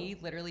 Wow. and we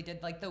literally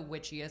did like the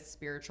witchiest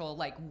spiritual,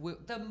 like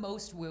the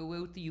most woo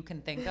woo that you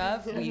can think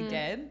of. We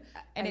did,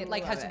 and I it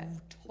like love has it.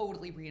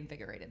 totally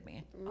reinvigorated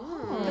me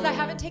because I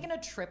haven't taken a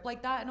trip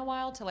like that in a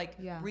while to like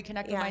Yeah.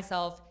 reconnect Yeah. with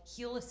myself,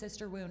 heal a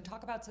sister wound,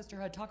 talk about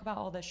sisterhood, talk about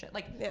all this shit.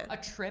 Like Yeah. a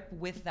trip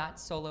with that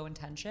solo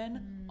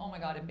intention. Oh my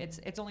god,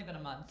 it's only been a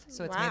month,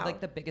 so it's Wow. made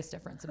like the biggest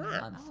difference in a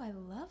month. Oh, I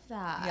love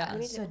that. Yeah. we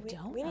need, to,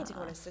 Sedona. we need to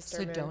go to Sister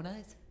Moon. Sedona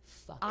is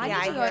fucking. I Yeah,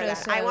 need I to go hear to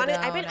that. I want to.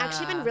 I've been Sedona.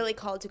 actually been really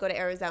called to go to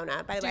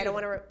Arizona. By the way, I don't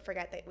Dude. want to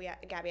forget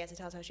that Gabby has to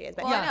tell us how she is.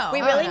 But Well, I know.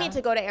 we Oh, really yeah. need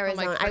to go to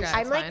Arizona. forget,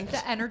 I'm it's like, fine.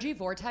 the energy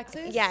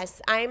vortexes.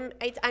 yes, I'm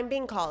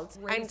being called.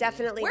 I'm Crazy.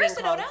 definitely Where's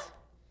being called. Sedona?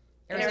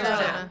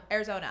 Arizona.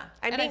 Arizona.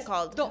 I'm And being I-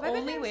 called. The Have I been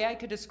only there? way I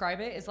could describe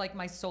it is like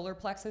my solar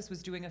plexus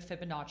was doing a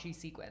Fibonacci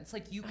sequence.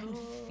 Like you can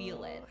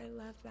feel it. I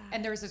love that.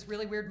 And there was this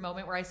really weird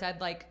moment where I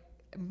said like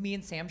me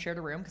and Sam shared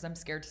a room because I'm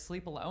scared to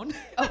sleep alone.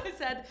 I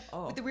said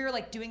we were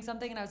like doing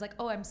something and I was like,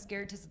 oh, I'm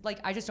scared to like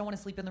I just don't want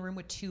to sleep in the room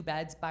with 2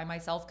 beds by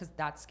myself because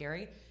that's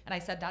scary. And I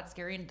said that's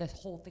scary, and the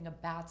whole thing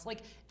of bats,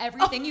 like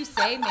everything you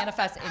say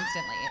manifests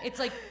instantly. It's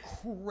like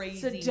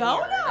crazy.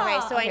 Sedona? weird. Okay,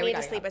 so I Okay, we need to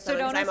gotta sleep go. with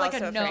someone because Sedona's I'm like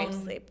also a afraid to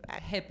known sleep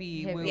at.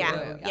 hippie woo Yeah,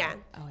 woo. yeah.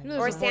 Oh, I You love know,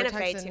 Or there's a Santa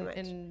vortex Fe too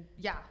much.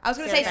 yeah. I was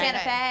gonna say Santa Santa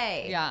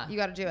Fe. Yeah. You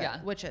got to do it.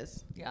 Yeah.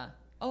 Witches. Yeah.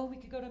 Oh, we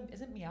could go to.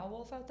 Isn't Meow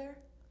Wolf out there?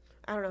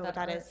 I don't know what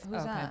that art? is. Who's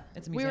okay. that?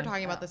 It's a We were museum.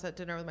 talking about this at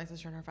dinner with my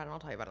sister and her friend, and I'll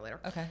tell you about it later.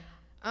 Okay.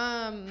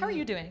 How How are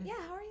you doing? Yeah,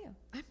 how are you?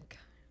 I'm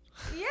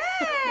good.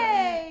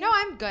 Yay! No,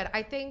 I'm good.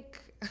 I think.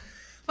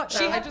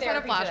 She I had just had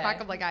a therapy flashback today.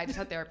 of like I just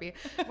had therapy.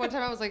 One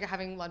time I was like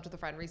having lunch with a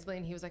friend recently,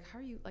 and he was like, "How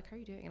are you? Like, how are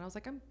you doing?" And I was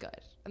like, "I'm good."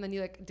 And then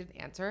you like didn't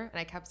answer, and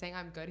I kept saying,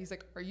 "I'm good." He's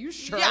like, "Are you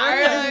sure?"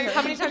 Yeah, Like,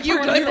 how many times you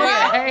are good, bro?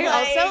 okay?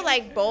 Also,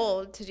 like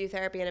bold to do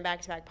therapy in a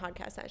back-to-back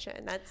podcast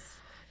session. That's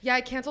Yeah,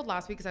 I canceled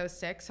last week because I was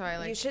sick, so I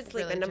like. You should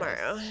sleep really in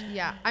tomorrow.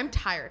 Yeah, I'm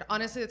tired.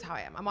 Honestly, that's how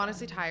I am. I'm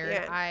honestly tired.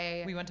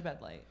 Yeah. We went to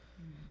bed late.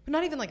 But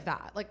not even like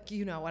that. Like,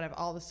 whatever,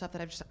 all the stuff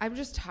that I'm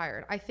just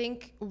tired. I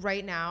think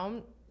right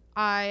now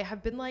I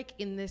have been like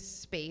in this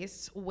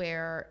space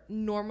where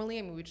normally,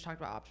 I mean, we just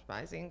talked about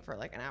optimizing for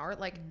like an hour.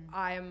 Like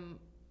I'm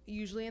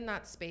usually in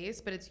that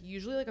space, but it's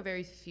usually like a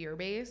very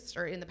fear-based,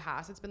 or in the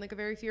past, it's been like a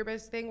very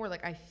fear-based thing where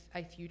like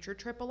I future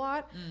trip a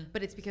lot,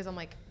 but it's because I'm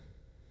like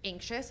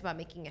anxious about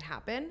making it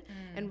happen.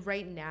 And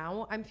right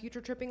now I'm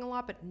future tripping a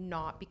lot, but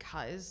not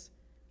because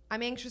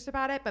I'm anxious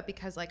about it, but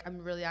because like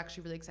I'm really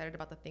excited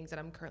about the things that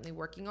I'm currently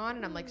working on,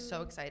 and I'm like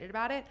so excited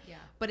about it. Yeah.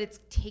 But it's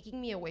taking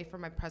me away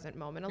from my present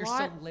moment a lot.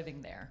 You're still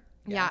living there.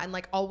 Yeah, and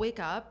like I'll wake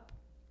up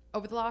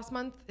over the last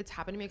month. It's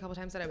happened to me a couple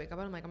times that I wake up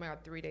and I'm like, oh my God,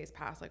 3 days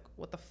passed. Like,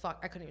 what the fuck?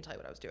 I couldn't even tell you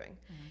what I was doing.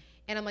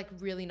 And I'm like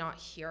really not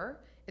here.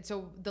 And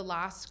so the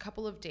last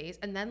couple of days,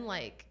 and then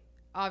like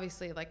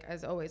obviously like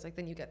as always, like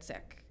then you get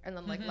sick, and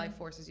then like life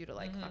forces you to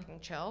like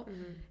fucking chill.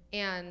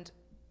 And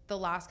the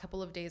last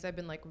couple of days I've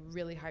been like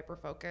really hyper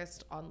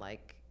focused on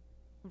like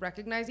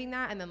recognizing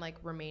that and then like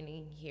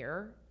remaining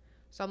here.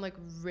 So I'm like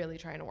really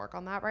trying to work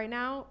on that right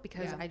now,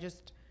 because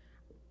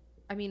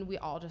I mean, we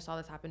all just saw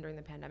this happen during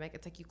the pandemic.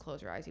 It's like you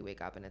close your eyes, you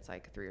wake up, and it's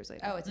like 3 years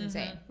later. Oh, it's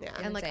insane. Yeah.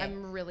 And like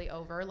I'm really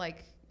over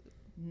like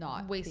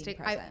Not wasting. being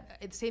present.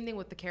 It's same thing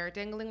with the carrot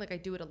dangling. Like I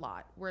do it a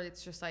lot, where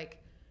it's just like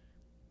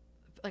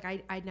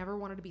I never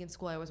wanted to be in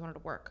school. I always wanted to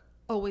work.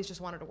 Always just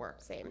wanted to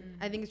work. Same.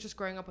 I think it's just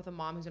growing up with a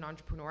mom who's an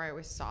entrepreneur. I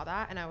always saw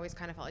that, and I always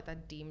kind of felt like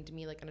that deemed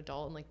me like an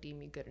adult and like deemed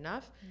me good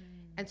enough.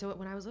 And so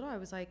when I was little, I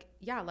was like,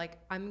 yeah, like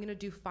I'm gonna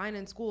do fine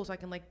in school so I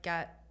can like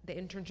get the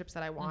internships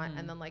that I want,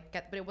 and then like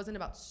but it wasn't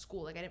about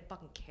school. Like I didn't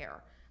fucking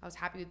care. I was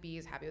happy with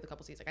B's, happy with a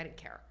couple C's. Like I didn't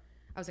care.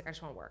 I was like, I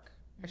just want to work.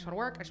 I just want to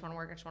work. I just want to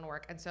work. I just want to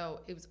work. And so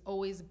it was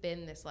always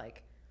been this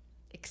like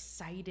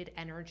excited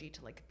energy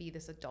to like be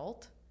this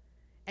adult.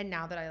 And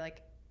now that I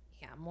like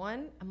am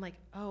one, I'm like,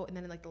 oh, and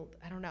then like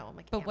I don't know. I'm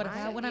like, But what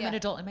about when I'm an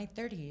adult in my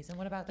 30s? And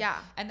what about that? Yeah.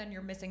 And then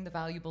you're missing the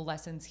valuable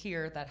lessons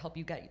here that help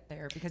you get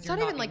there, because it's you're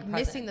not even being like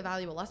present. missing the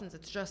valuable lessons.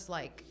 It's just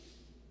like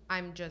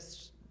I'm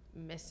just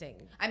missing.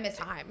 I'm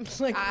missing time.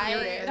 Like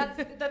period.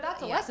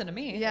 That's a lesson to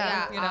me. Yeah.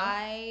 Yeah, You know?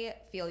 I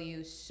feel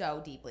you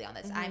so deeply on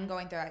this. I'm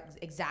going through that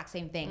exact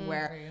same thing For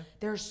where you.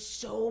 there's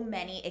so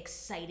many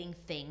exciting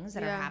things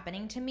that are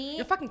happening to me.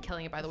 You're fucking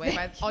killing it, by the way.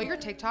 By all your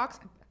TikToks,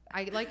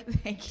 I like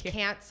Thank you.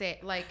 can't say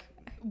like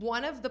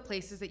one of the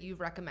places that you've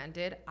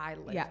recommended I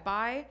live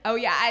by. Oh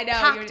yeah, I know.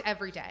 Packed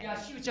every day.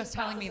 Yeah, she was just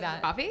telling me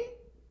that. Coffee?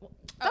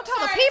 Don't tell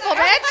the people,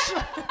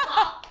 bitch.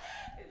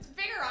 It's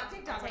bigger on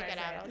TikTok. Take it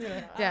out.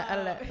 Yeah,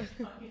 edit it.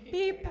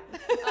 Beep.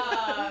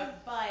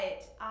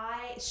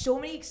 But so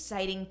many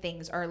exciting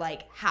things are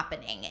like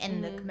happening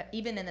in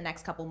even in the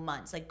next couple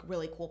months, like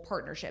really cool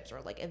partnerships or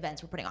like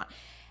events we're putting on.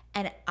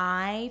 And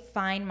I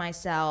find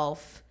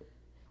myself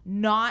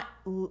not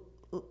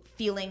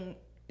enjoying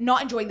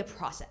the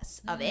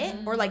process of it,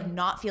 or like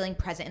not feeling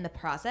present in the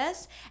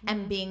process,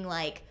 and being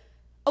like,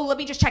 oh, let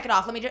me just check it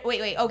off. Let me just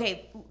wait.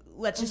 Okay,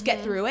 let's just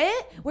get through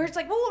it. Where it's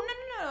like, whoa,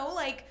 no.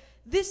 Like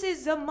this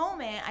is a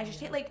moment. I just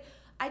hit like,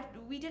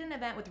 we did an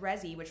event with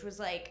Resi, which was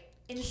like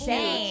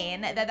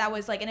insane that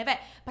was like an event.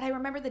 But I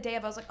remember the day I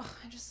was like, oh,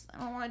 I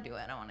don't want to do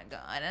it. I don't want to go.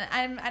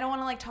 And I don't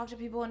want to like talk to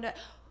people and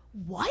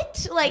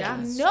what? Like,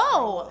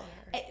 no.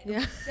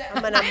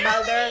 I'm gonna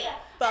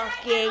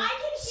motherfucking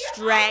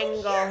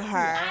strangle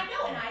her. I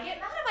know, and I get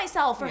mad at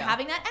myself for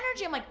having that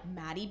energy. I'm like,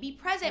 Maddie, be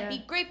present, be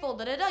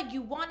grateful,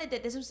 You wanted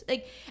it. This was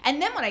like,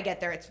 and then when I get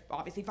there, it's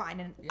obviously fine.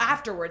 And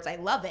afterwards, I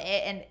love it.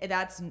 And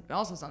that's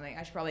also something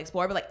I should probably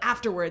explore. But like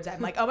afterwards, I'm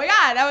like, oh my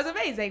God, that was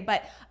amazing.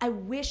 But I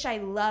wish I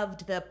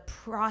loved the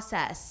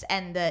process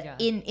and the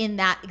in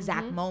that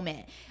exact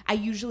moment. I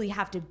usually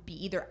have to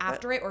be either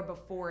after it or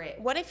before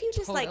it. What if you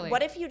just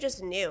what if you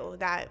just knew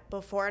that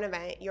before an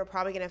event you're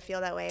probably gonna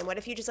feel that way, and what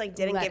if you just like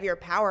didn't give your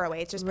power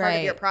away? It's just part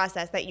of your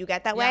process that you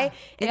get that way,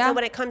 and so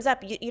when it comes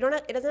up, you don't.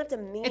 It doesn't have to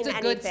mean anything. It's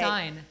a good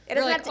sign. It You're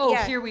doesn't like,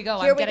 have to, here we go.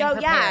 Here I'm we getting go.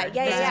 prepared.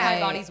 Yeah. This is my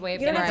body's way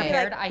of You don't getting have to be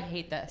prepared. like- I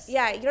hate this.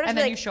 Yeah, you don't have and to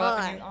then be you like, show up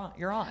 "Ugh." and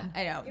you're on.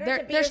 I know. You don't have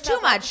to beat There's yourself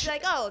too up. much. Just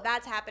like, oh,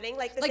 that's happening.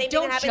 Like the Like, same thing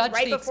don't that happens judge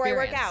right the before I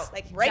work experience. out.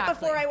 Like right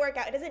Exactly. before I work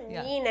out, it doesn't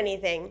mean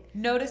anything.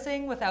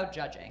 Noticing without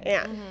judging.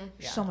 Yeah.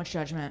 So much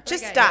judgment.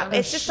 Just get stop. you.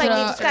 It's just like you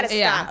just gotta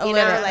stop. You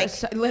know,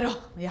 like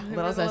little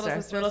Little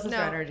sister no,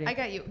 energy. I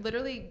get you.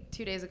 Literally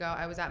 2 days ago,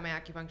 I was at my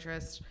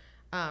acupuncturist,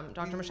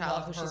 Dr. Michelle,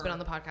 love who she's her. been on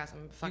the podcast.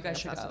 I'm You fucking guys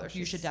should obsessed go. with her.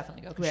 You She's- should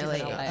definitely go. 'Cause Really?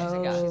 She's in LA.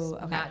 Oh, She's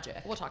okay.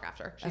 magic. We'll talk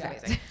after. She's Okay.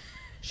 amazing.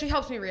 She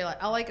helps me realize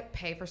I'll like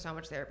pay for so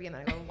much therapy, and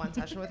then I go to one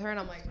session with her, and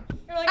I'm like,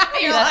 You're like,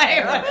 You're like,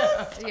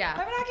 I'm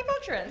yeah. an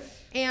acupuncturist.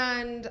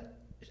 And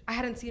I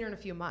hadn't seen her in a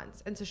few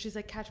months, and so she's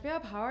like, catch me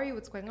up. How are you?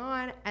 What's going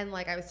on? And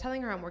like I was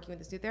telling her I'm working with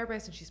this new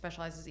therapist, and she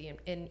specializes in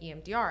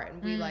EMDR,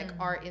 and we like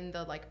are in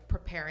the like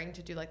preparing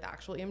to do like the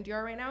actual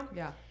EMDR right now.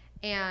 Yeah.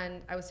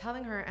 And I was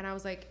telling her, and I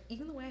was like,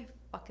 even the way I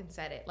fucking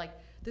said it, like,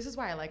 this is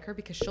why I like her,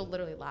 because she'll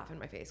literally laugh in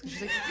my face. Because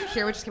she's like, you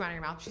hear what just came out of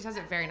your mouth? She says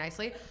it very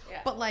nicely. Yeah.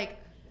 But like,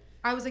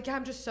 I was like, yeah,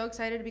 I'm just so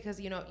excited because,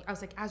 you know, I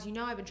was like, as you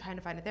know, I've been trying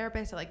to find a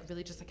therapist that like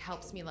really just like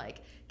helps me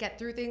like get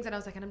through things. And I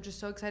was like, and I'm just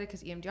so excited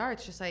because EMDR,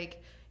 it's just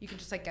like, you can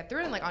just like get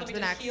through it and like onto the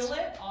next. Heal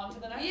it, onto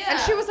the next. Yeah. And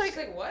she was like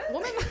what?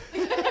 Woman.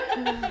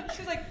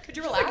 She's like, could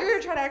you relax? She's like, you're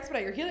gonna try to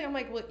expedite your healing. I'm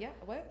like, well, yeah,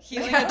 what?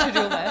 Healing a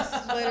to-do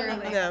list.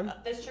 Literally. Yeah.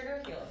 This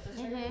trigger healed.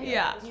 This trigger healed.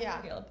 Yeah. This trigger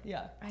healed.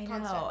 Yeah. I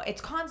Constant. know.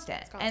 It's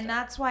constant. constant. And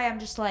that's why I'm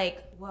just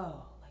like,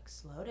 whoa, like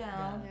slow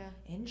down,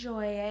 Yeah.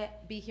 enjoy it,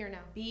 Be here now.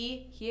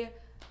 be here.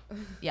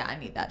 Yeah, I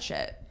need that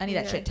shit. I need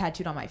that shit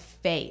tattooed on my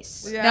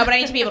face. Yeah. No, but I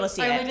need to be able to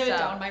see I it. only did it so.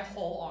 down my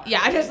whole arm. Yeah,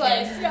 I just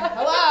like,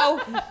 hello.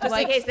 Just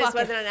in case this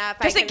wasn't enough.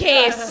 Just in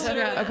case.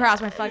 Across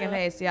my fucking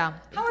face, yeah.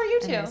 How are you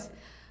two? Anyways.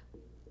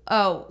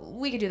 Oh,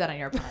 we could do that on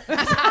your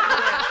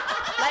podcast.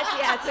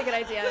 Yeah, it's a good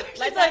idea.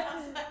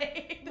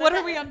 What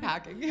are we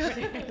unpacking?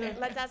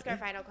 Let's ask our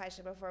final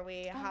question before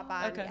we hop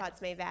on. okay.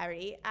 Thoughts may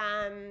vary.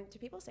 Do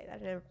people say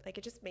that? Like,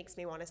 it just makes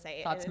me want to say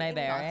it. Thoughts And may it-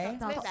 vary.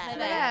 Thoughts may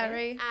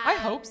Very. I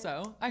hope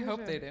so. I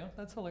hope they do.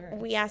 That's hilarious.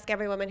 We ask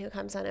every woman who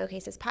comes on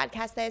OKSIS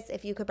podcast this: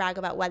 if you could brag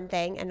about one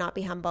thing and not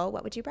be humble,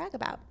 what would you brag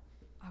about?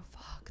 Oh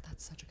fuck,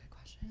 that's such a good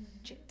question.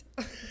 Shit.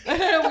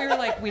 We were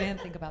like, we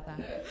didn't think about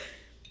that.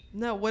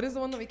 No, what is the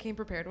one that we came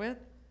prepared with?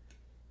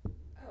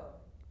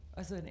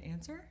 Is it an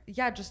answer?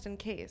 Yeah, just in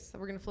case.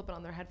 We're gonna flip it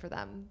on their head for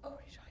them. Oh, what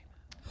are you talking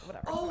about?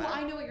 Whatever. Oh, doesn't matter.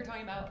 I know what you're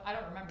talking about. I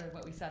don't remember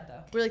what we said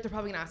though. We're like, they're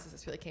probably gonna ask us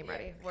this. We like came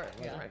ready. We're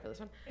ready for this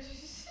one.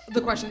 The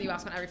question that you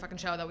ask on every fucking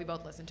show that we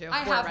both listen to.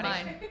 I We're have ready.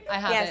 mine. I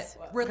have Yes.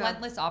 it.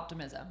 Relentless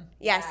optimism.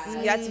 Yes,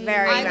 that's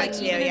very I much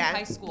like you. even in Yeah.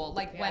 high school,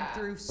 like went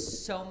through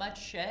so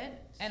much shit,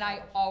 and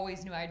I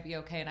always knew I'd be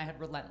okay, and I had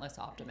relentless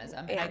optimism.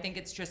 And Yeah. I think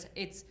it's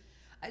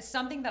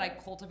something that I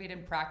cultivate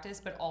and practice,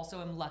 but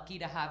also am lucky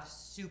to have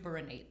super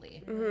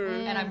innately.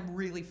 And I'm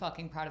really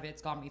fucking proud of it.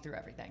 It's gotten me through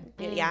everything.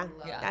 Yeah.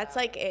 Yeah. That's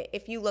like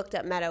if you looked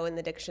up meadow in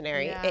the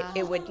dictionary, Yeah.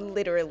 it would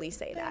literally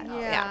say that.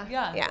 Yeah.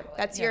 Yeah. Yeah.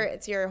 That's Yeah.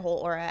 it's your whole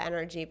aura,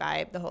 energy,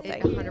 vibe, the whole It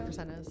thing.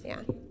 100% is.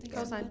 Yeah.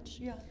 Cosign.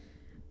 Yeah.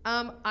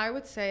 I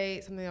would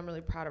say something I'm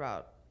really proud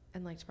about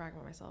and like to brag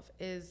about myself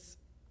is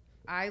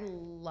I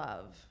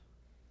love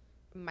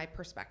my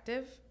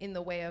perspective in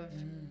the way of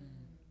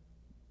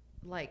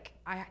like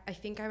I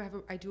think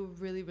I do a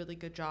really, really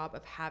good job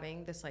of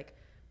having this like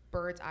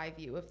bird's eye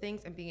view of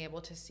things and being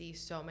able to see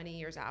so many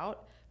years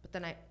out, but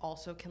then I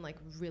also can like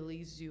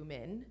really zoom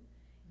in.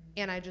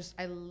 And I feel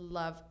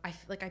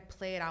like I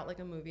play it out like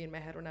a movie in my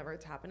head whenever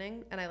it's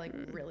happening. And I like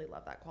really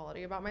love that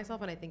quality about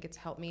myself. And I think it's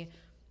helped me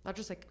not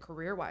just like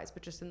career wise,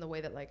 but just in the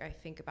way that like I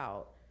think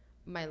about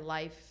my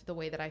life, the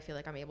way that I feel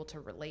like I'm able to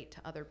relate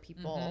to other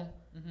people.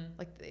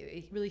 Like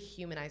it really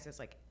humanizes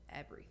like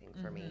everything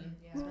for me.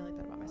 So I like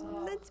that about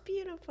myself. That's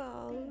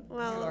beautiful. You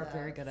Well, are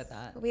very good at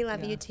that. we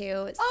love Yeah. you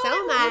too so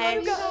I love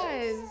much. you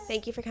guys.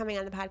 Thank you for coming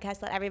on the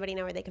podcast. Let everybody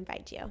know where they can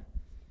find you.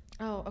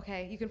 Oh,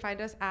 okay. You can find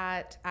us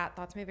at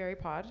Thoughts May Vary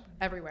Pod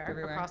everywhere,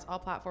 across all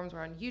platforms.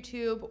 We're on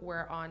YouTube.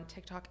 We're on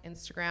TikTok,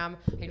 Instagram.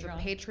 We have a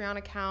Patreon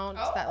account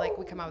that like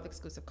we come out with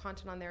exclusive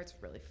content on there. It's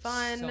really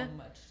fun. So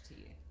much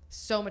tea.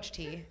 So much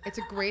tea. It's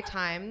a great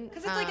time.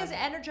 Because it's like an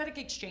energetic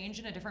exchange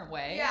in a different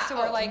way. Yeah. So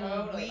we're like,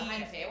 totally.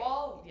 Behind a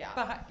paywall?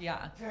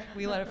 Yeah.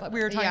 We let it fly. We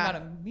were talking Yeah.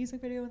 about a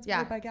music video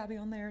inspired by Gabby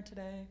on there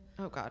today.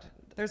 Oh God.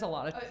 There's a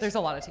lot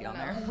of tea on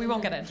there. We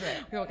won't get into it.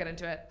 We won't get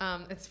into it.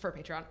 It's for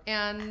Patreon.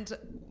 And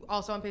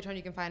also on Patreon,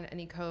 you can find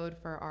any code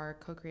for our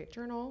Co-Create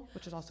Journal,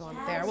 which is also on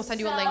there. We'll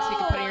send you a link so you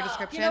can put it in your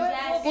description. You know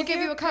what? We'll give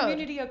you a code.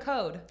 Community a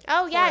code.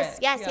 Oh, for yes.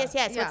 it. Yes.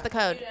 Yeah. What's the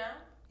code?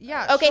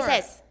 Yeah. Okay, sure.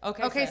 sis.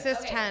 Okay, sis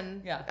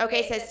 10. Yeah.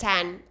 Okay, sis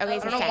 10. Okay, I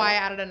sis don't know 10. why I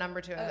added a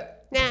number to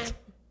it.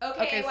 Nah.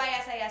 Okay,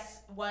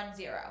 AYSIS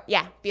 10.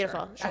 Yeah,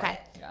 beautiful. Okay,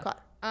 Yeah. cool.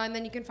 And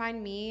then you can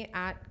find me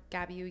at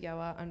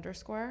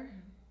GabbyUyoa_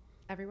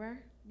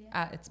 everywhere.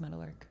 It's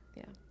Metalurk.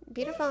 Yeah.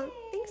 Beautiful.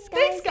 Thanks, guys.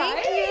 Thanks,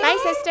 guys. Thank you. Bye,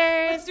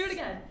 sisters. Let's do it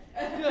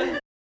again.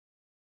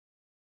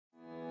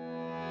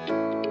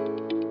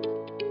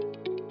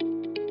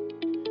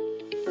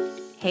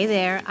 Hey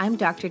there, I'm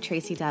Dr.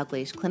 Tracy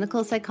Dalgleish,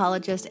 clinical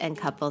psychologist and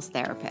couples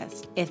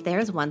therapist. If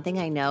there's one thing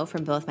I know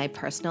from both my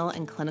personal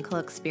and clinical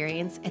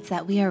experience, it's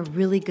that we are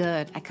really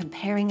good at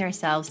comparing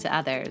ourselves to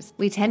others.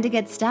 We tend to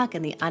get stuck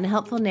in the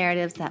unhelpful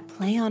narratives that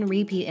play on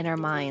repeat in our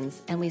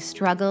minds, and we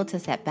struggle to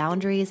set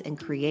boundaries and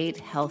create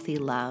healthy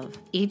love.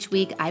 Each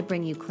week, I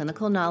bring you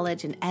clinical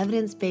knowledge and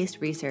evidence-based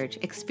research,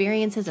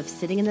 experiences of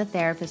sitting in the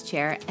therapist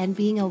chair, and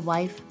being a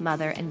wife,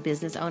 mother, and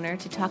business owner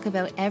to talk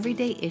about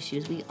everyday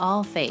issues we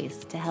all face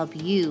to help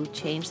you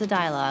change the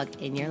dialogue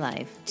in your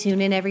life.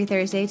 Tune in every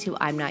Thursday to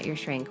I'm Not Your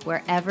Shrink,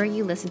 wherever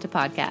you listen to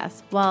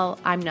podcasts. While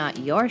I'm not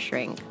your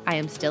shrink, I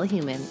am still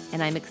human,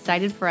 and I'm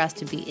excited for us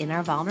to be in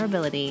our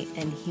vulnerability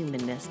and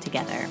humanness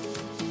together.